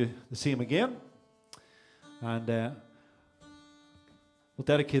you can do the same again. And we'll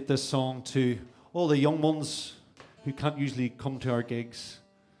dedicate this song to all the young ones who can't usually come to our gigs,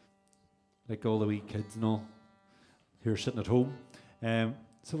 like all the wee kids and all who are sitting at home. So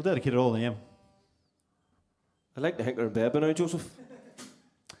we'll dedicate it all to them. I'd like to think they're in bed by now, Joseph.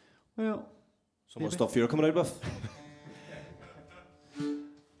 Well, some of the stuff you're coming out with.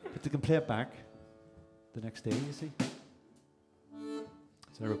 But they can play it back the next day, you see.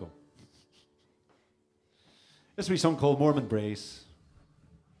 So there we go. This will be a song called Mormon Braes.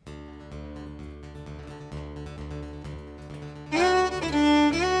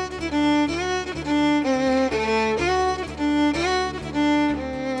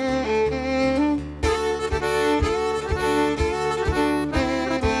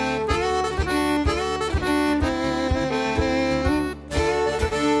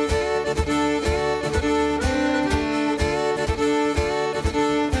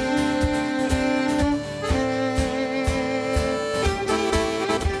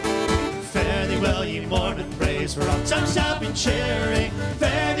 Cheering,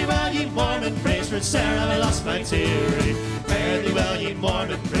 fare thee well, ye Mormon praise, for Sarah I lost my teary. Fare thee well, ye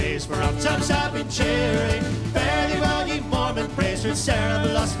Mormon praise, for oftentimes I've been cheering. Fare thee well, ye Mormon praise, for Sarah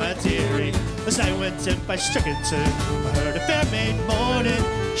I lost my teary. As I went in by stricken to, I heard a fair maid mourning.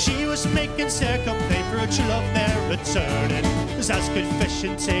 She was making Sarah complain for her true love ne'er returning. As good fish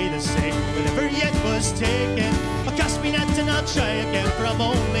and say the same, whatever yet was taken. I'll cast me net and I'll try again, for I'm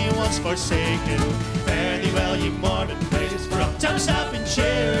only once forsaken. Fare thee well, ye Mormon praise, for oftentimes I've been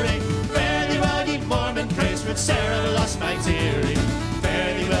cheering. Fare thee well, ye Mormon praise, for Sarah I lost my dearie.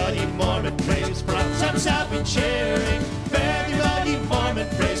 Fare thee well, ye Mormon praise, for oftentimes I've been cheering. Fare thee well, ye Mormon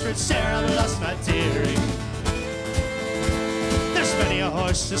praise, for Sarah I lost my dearie. There's many a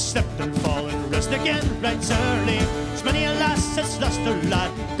horse has slipped and fallen, risen again right early. There's many a lass that's lost her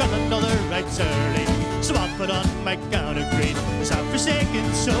lad, got another right early. So I'll put on my gown of green, as I'm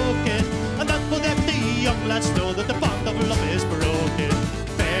forsaken soaking, and that will let the young lads know that the bond of love is broken.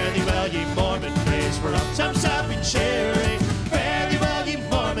 Fare thee well, ye Mormon praise, for oftentimes I've been cheering. Fare thee well, ye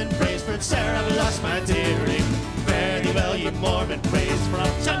Mormon praise, for Sarah I've lost my dearie. Fare thee well, ye Mormon praise, for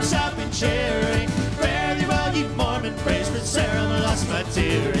oftentimes I've been cheering. Fare thee well, ye Mormon praise, for Sarah I've lost my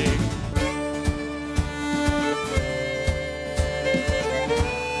dearie.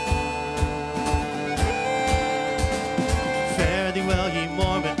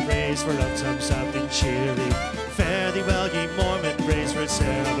 For oftentimes I've been cheery. Fare thee well, ye Mormon praise, for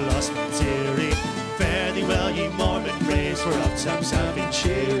Sarah I've lost my dearie. Fare thee well, ye Mormon praise, for oftentimes I've been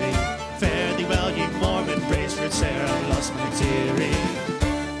cheery. Fare thee well, ye Mormon praise, for Sarah I've lost my dearie.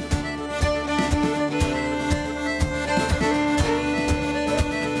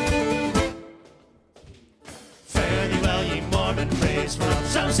 Fare thee well, ye Mormon praise, for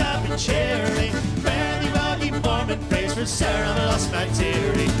oftentimes I've been cheery. Fare thee well, ye Mormon praise, for Sarah I've lost my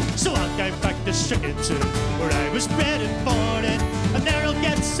dearie. So I'll go back to Strickington, where I was bred and born in, and there I'll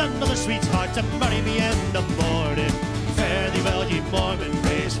get another sweetheart to marry me in the morning. Fare thee well, ye Mormon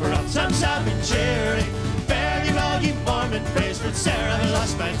praise, for oftentimes I've been cheering. Sarah, I've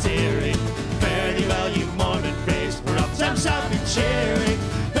lost my dearie. Fare thee well, ye Mormon praise. We're up time south and cheery.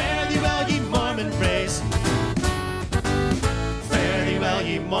 Fare thee well, ye Mormon praise. Fare thee well,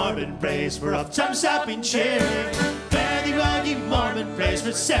 ye Mormon praise. We're up time south and cheery. Fare thee well, ye Mormon praise.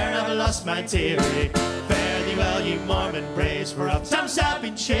 For Sarah, I've lost my dearie. Fare thee well, ye Mormon praise. We're up time south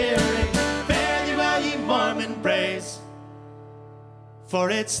and cheery. Fare thee well, ye Mormon praise. For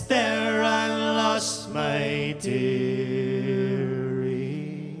it's there I lost my dearie.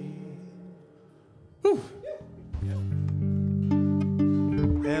 Woo.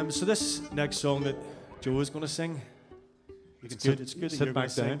 So this next song that Joe is going to sing, it's good that you're going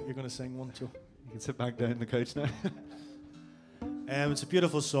to sing. You're going to sing one, Joe. You can sit back down on the couch now. It's a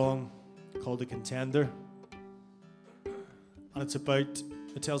beautiful song called "The Contender," and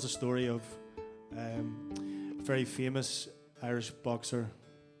it tells a story of a very famous Irish boxer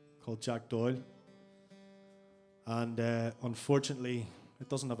called Jack Doyle, and unfortunately it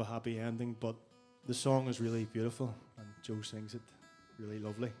doesn't have a happy ending, but the song is really beautiful and Joe sings it really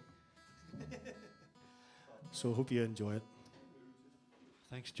lovely. So I hope you enjoy it.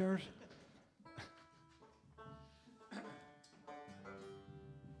 Thanks, Jared.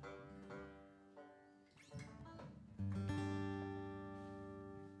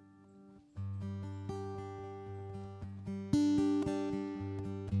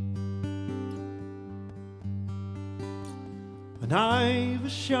 When I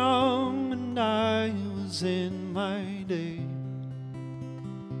was young and I was in my day,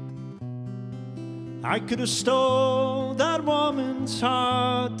 I could have stole that woman's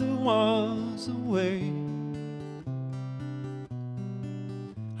heart that was away.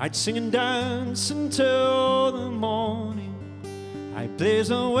 I'd sing and dance until the morning, I'd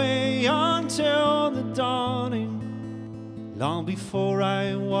blaze away until the dawning, long before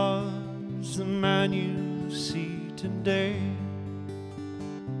I was the man you see today.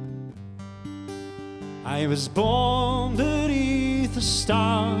 I was born beneath the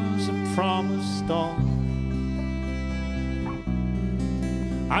stars that promised dawn.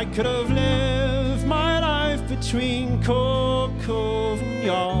 I could have lived my life between Cork, Cove and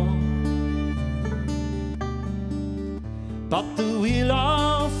York, but the wheel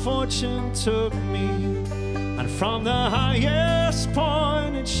of fortune took me, and from the highest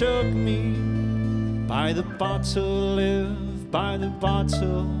point it shook me. By the bottle live, by the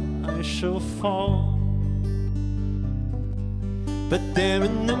bottle I shall fall. But there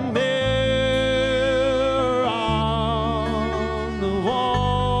in the mirror on the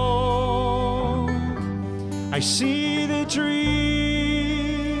wall, I see the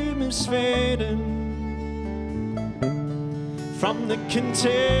dream is fading from the contender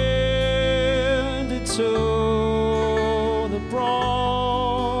to the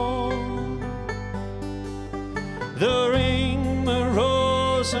brawl. The ring, the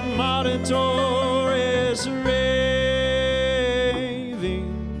rose, and matador is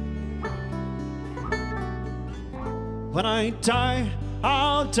when I die,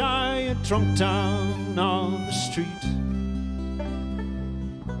 I'll die drunk down on the street.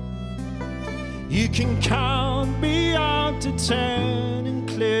 You can count me out to 10 in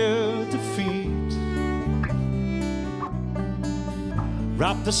clear defeat.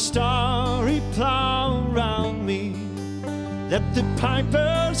 Wrap the starry plough around me, let the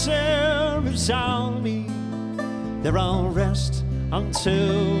piper's air resound me. There I'll rest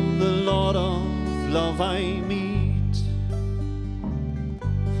until the Lord of love I meet.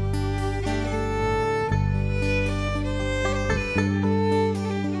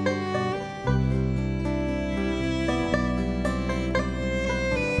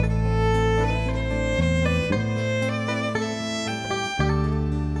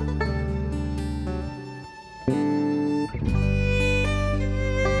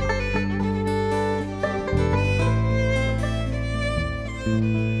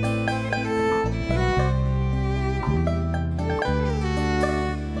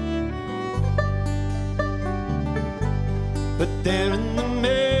 But there in the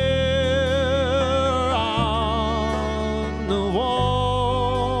mirror on the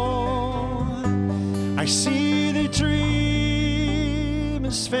wall, I see the dream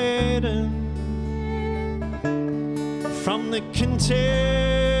is fading from the contender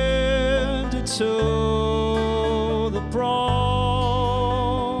to the brawl.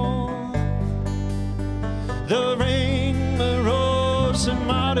 The ring, the rose, and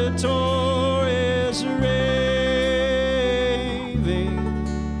matador is raving.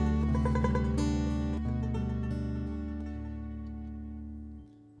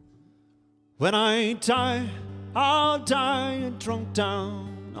 When I die, I'll die drunk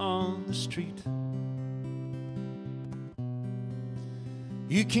down on the street.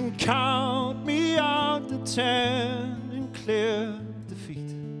 You can count me out the 10 and clear defeat.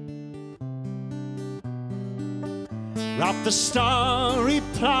 Wrap the starry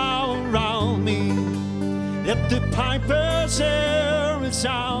plough around me, let the pipers air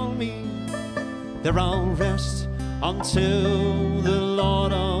resound me. There I'll rest until the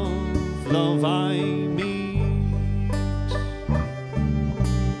Lord of love I meet.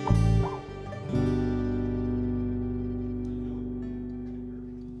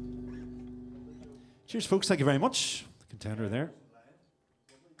 Cheers, folks. Thank you very much. The contender there.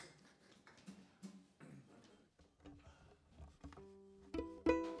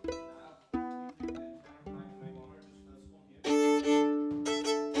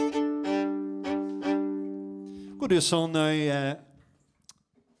 Go to a song now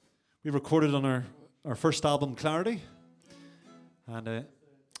we recorded on our first album, Clarity. And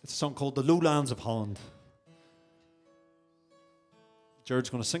it's a song called The Lowlands of Holland. Jared's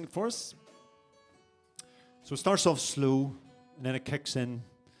going to sing it for us. So it starts off slow, and then it kicks in,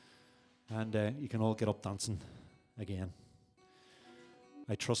 and you can all get up dancing again.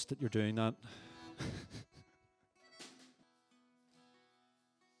 I trust that you're doing that.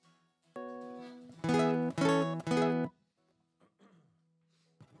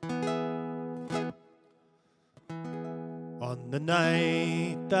 On the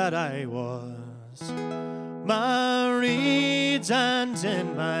night that I was married and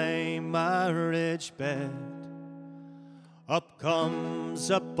in my marriage bed, up comes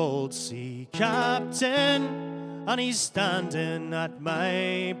a bold sea captain, and he's standing at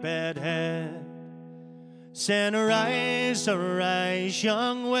my bed head, saying, "Arise, arise,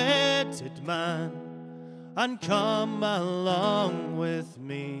 young wedded man, and come along with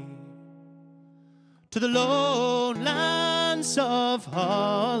me to the lowlands of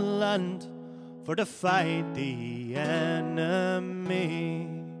Holland for to fight the enemy."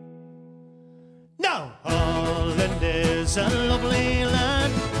 Now Holland is a lovely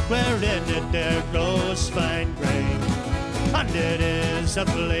land, wherein it there grows fine grain, and it is a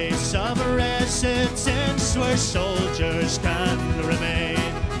place of residence where soldiers can remain,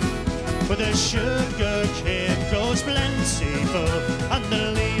 where the sugar cane grows plentiful and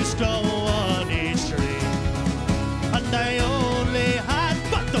the leaves grow on each tree. And I only had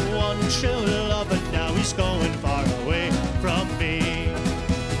but the one true love, and now he's going far away from me.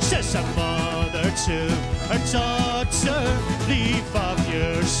 Says a mother to her daughter, leave off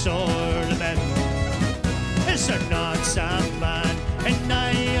your sore lament. Is there not a man in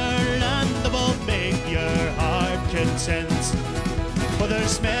Ireland that will make your heart content? For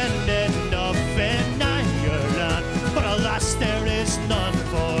there's men enough in Ireland, but alas, there is none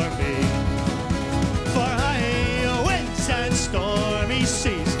for me. For high winds and stormy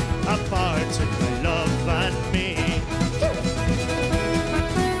seas have parted my love and me.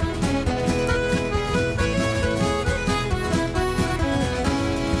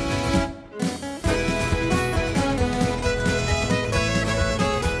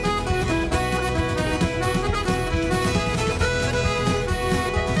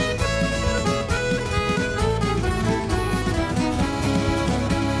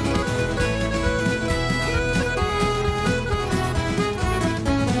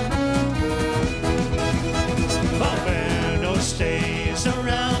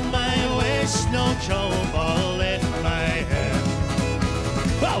 Around my waist, no cheoil in my head.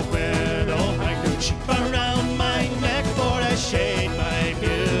 Well, with no handkerchief around my neck for a shade my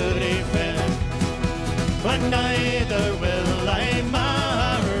beauty fair. But neither will I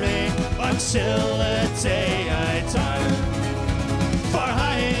marry until the day I die. For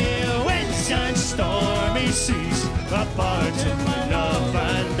high winds and stormy seas have parted my love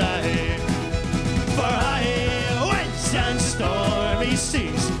and I. For high winds and stormy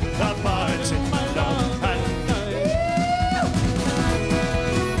seas apart in my love and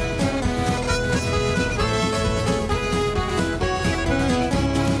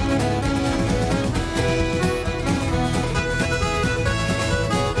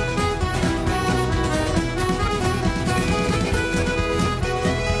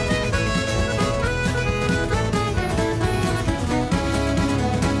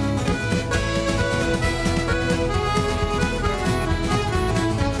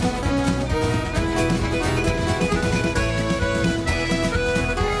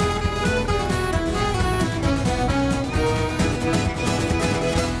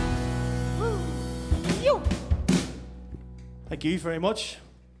Thank you very much.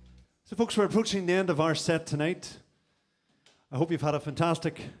 So folks, we're approaching the end of our set tonight. I hope you've had a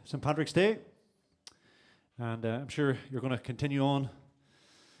fantastic St. Patrick's Day. And I'm sure you're going to continue on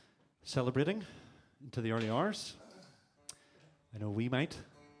celebrating into the early hours. I know we might.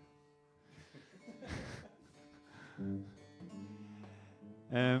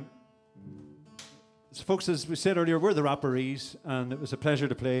 So folks, as we said earlier, we're the Rapparees, and it was a pleasure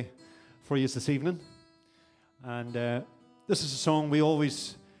to play for you this evening. And this is a song we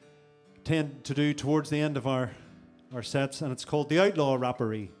always tend to do towards the end of our sets, and it's called The Outlaw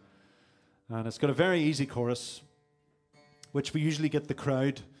Rapparee. And it's got a very easy chorus, which we usually get the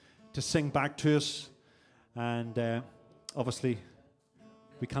crowd to sing back to us. And obviously,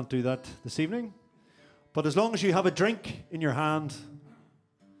 we can't do that this evening. But as long as you have a drink in your hand,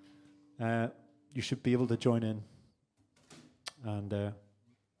 you should be able to join in. And the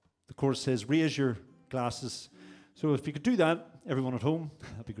chorus says, raise your glasses. So if you could do that, everyone at home,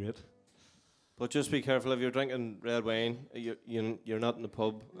 that'd be great. But just be careful if you're drinking red wine, you're not in the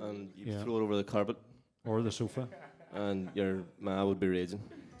pub and you throw it over the carpet. Or the sofa. And your ma would be raging.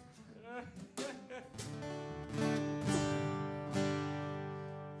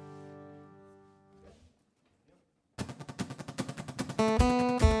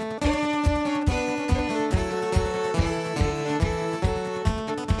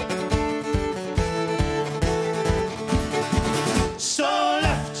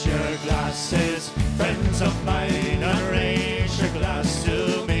 Friends of mine, and raise your glass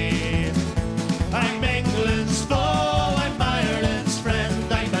to me. I'm England's foe, I'm Ireland's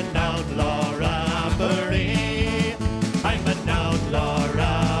friend. I'm an outlaw Rapparee. I'm an outlaw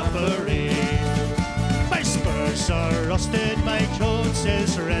Rapparee. My spurs are rusted, my coat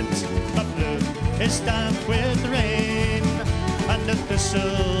is rent, my blue is damp with rain, and the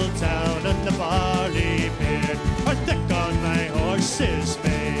thistle down and the barley beard are thick on my horse's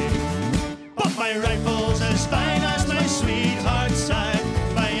mane. But my rifle's as fine as my sweetheart's side.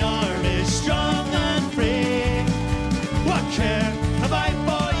 My arm is strong and free. What care have I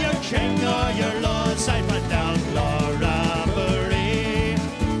for your king or your lords? I'm an outlaw Rapparee.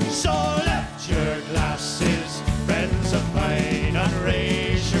 So lift your glasses, friends of mine, and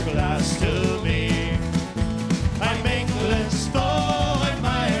raise your glass to me. I'm England's foe, I'm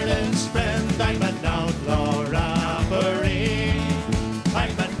Ireland's friend. I'm an outlaw Rapparee.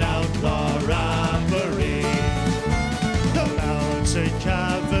 I'm an outlaw Rapparee. The mountain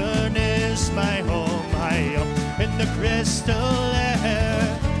cavern is my home, high up in the crystal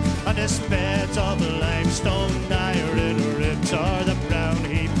air, on this bed of limestone, iron ribbed or the brown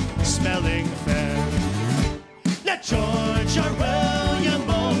heap smelling fair. Let George or William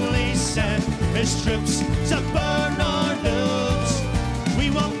only send his troops to burn or lose. We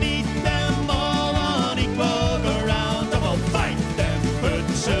will meet them all on equal ground, and we'll fight them foot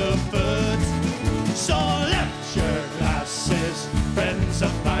to foot. So lift your glasses, friends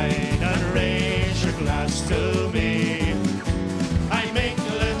of mine, and raise your glass to me. I'm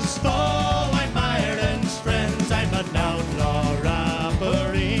England's foe, I'm Ireland's friend. I'm an outlaw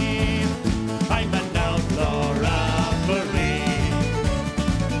Rapparee. I'm an outlaw Rapparee.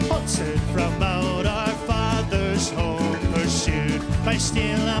 Hunted from out our father's home, pursued by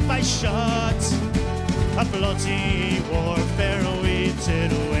steel and by shot. A bloody warfare we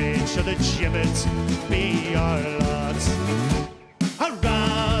did wage, should the gibbet be our lot.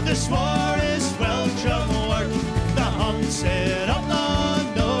 Hurrah, this war is welcome work, the hunted outlaw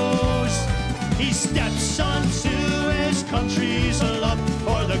knows. He steps onto his country's lot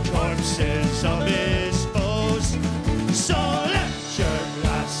for the corpses of his foes. So lift your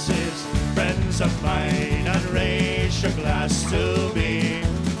glasses, friends of mine, and raise your glass to me.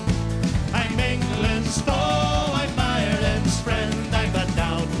 I'm England's foe, I'm Ireland's friend. I'm an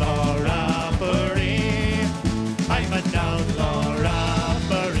outlaw Rapparee. I'm an outlaw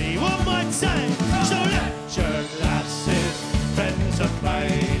Rapparee. One more time. So lift your glasses, friends of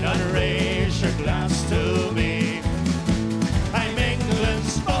mine, and raise your glass to me. I'm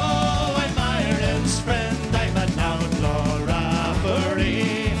England's foe, I'm Ireland's friend. I'm an outlaw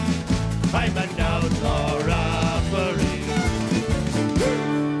Rapparee. I'm an outlaw Rapparee.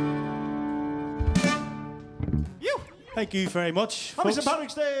 Thank you very much, Happy folks. St.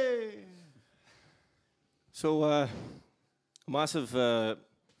 Patrick's Day! So, massive Goramila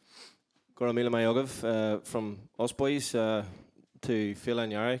Mayogov from us boys to Féile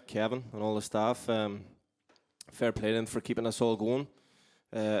and Gerry, Kevin, and all the staff. Fair play to them for keeping us all going.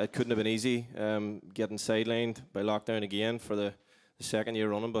 It couldn't have been easy getting sidelined by lockdown again for the second year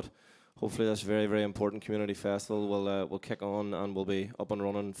running, but hopefully this very, very important community festival will kick on and will be up and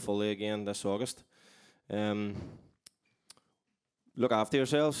running fully again this August. Look after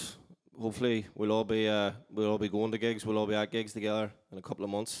yourselves. Hopefully we'll all be going to gigs. We'll all be at gigs together in a couple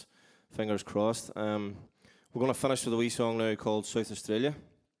of months. Fingers crossed. We're going to finish with a wee song now called South Australia.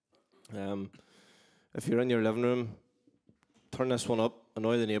 If you're in your living room, turn this one up,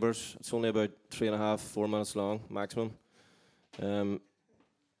 annoy the neighbours. It's only about 3.5, 4 minutes long, maximum.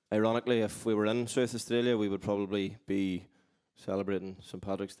 Ironically, if we were in South Australia, we would probably be celebrating St.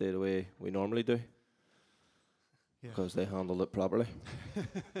 Patrick's Day the way we normally do. Because they handled it properly.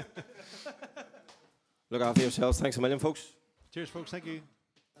 Look after yourselves. Thanks a million, folks. Cheers, folks. Thank you.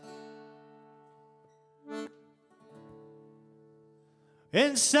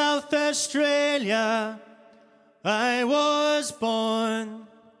 In South Australia, I was born.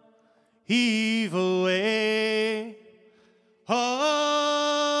 Heave away. All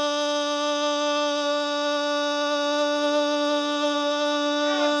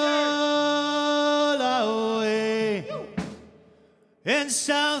away. In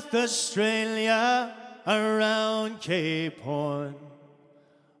South Australia, around Cape Horn,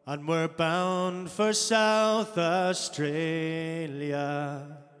 and we're bound for South Australia.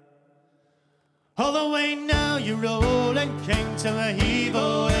 All the way now you're rolling king to a heave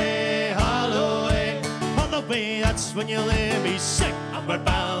away, Holloway. All the way, that's when you'll hear me sing, and we're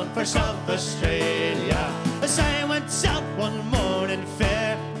bound for South Australia. As I went out one morning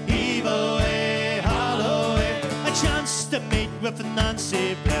fair, heave away, Holloway. A chance to meet with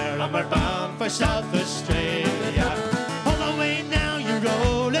Nancy Blair, and we're bound for South Australia. All the way now you're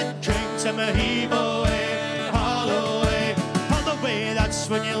rolling king to a heave away, Holloway. All the way, that's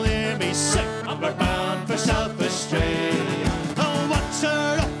when you'll hear me sing, and we're bound for South Australia. Oh,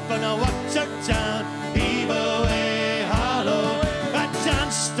 water up and a water down, heave away, Holloway. I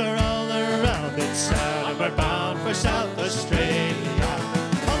danced her all around the town, and we're bound for South Australia.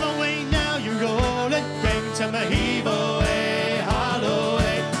 All the way now you're rolling king to my heave away,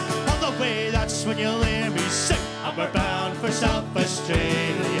 Holloway. All the way, that's when you'll hear me sing, and we're bound for South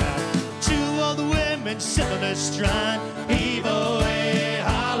Australia. Two old women sitting on a strand, heave away,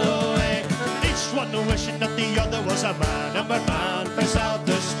 Holloway. Each one wishing that the other was a man, and we're bound for South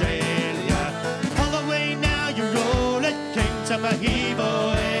Australia. All the way now you're rolling king to my heave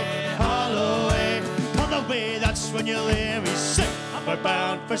away, Holloway. All the way, that's when you'll hear me sing, and we're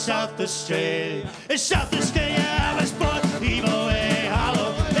bound for South Australia. In South Australia I was born, heave away,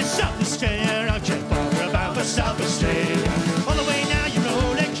 Holloway. In South Australia I'm Cape Horn, we're bound for South Australia. All the way now you're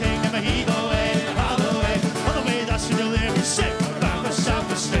rolling king to my heave away, Holloway. All the way, that's when you'll hear me sing, we're bound for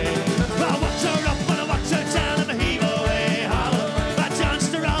South Australia. I walked her up and I walked her down in my heave away, Holloway. I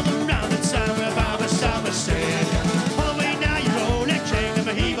danced her all around the town, we're bound for South Australia. All the way now you're rolling king to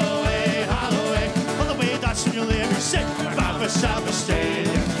my heave away, Holloway. All the way, that's when you'll hear me sing, we're bound for South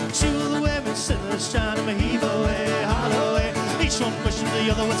Australia. Two of the women sitting on the strand in my heave away, Holloway. Each one wishing the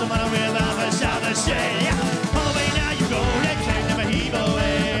other was a man, we're bound for South Australia. All the way now you're rolling king to my heave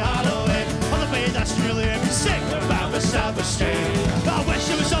away, Holloway. All the way, that's when you'll hear me sing, we're bound for South Australia. I wish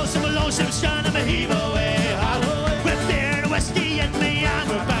it was all some lonesome strand in my heave away, Holloway. With beer and whiskey in me and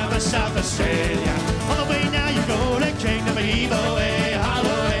we're bound for South Australia. All the way now you're rolling king to my heave away,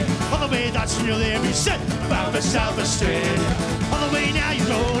 Holloway. All the way, that's when you'll hear me sing, we're bound for South Australia. All the way now you're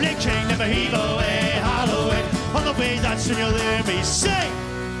rolling king to my heave away, Holloway. All the way, that's when you'll hear me sing,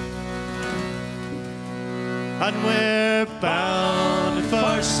 and we're bound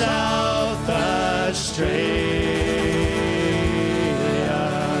for South Australia.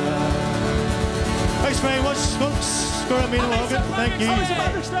 Thanks very much, folks, for having me along. Thank you. Happy St.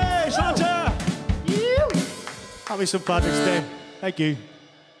 Patrick's Day, Santa! Happy St. Patrick's Day. Thank you.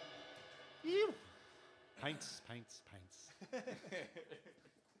 Pints, pints, pints.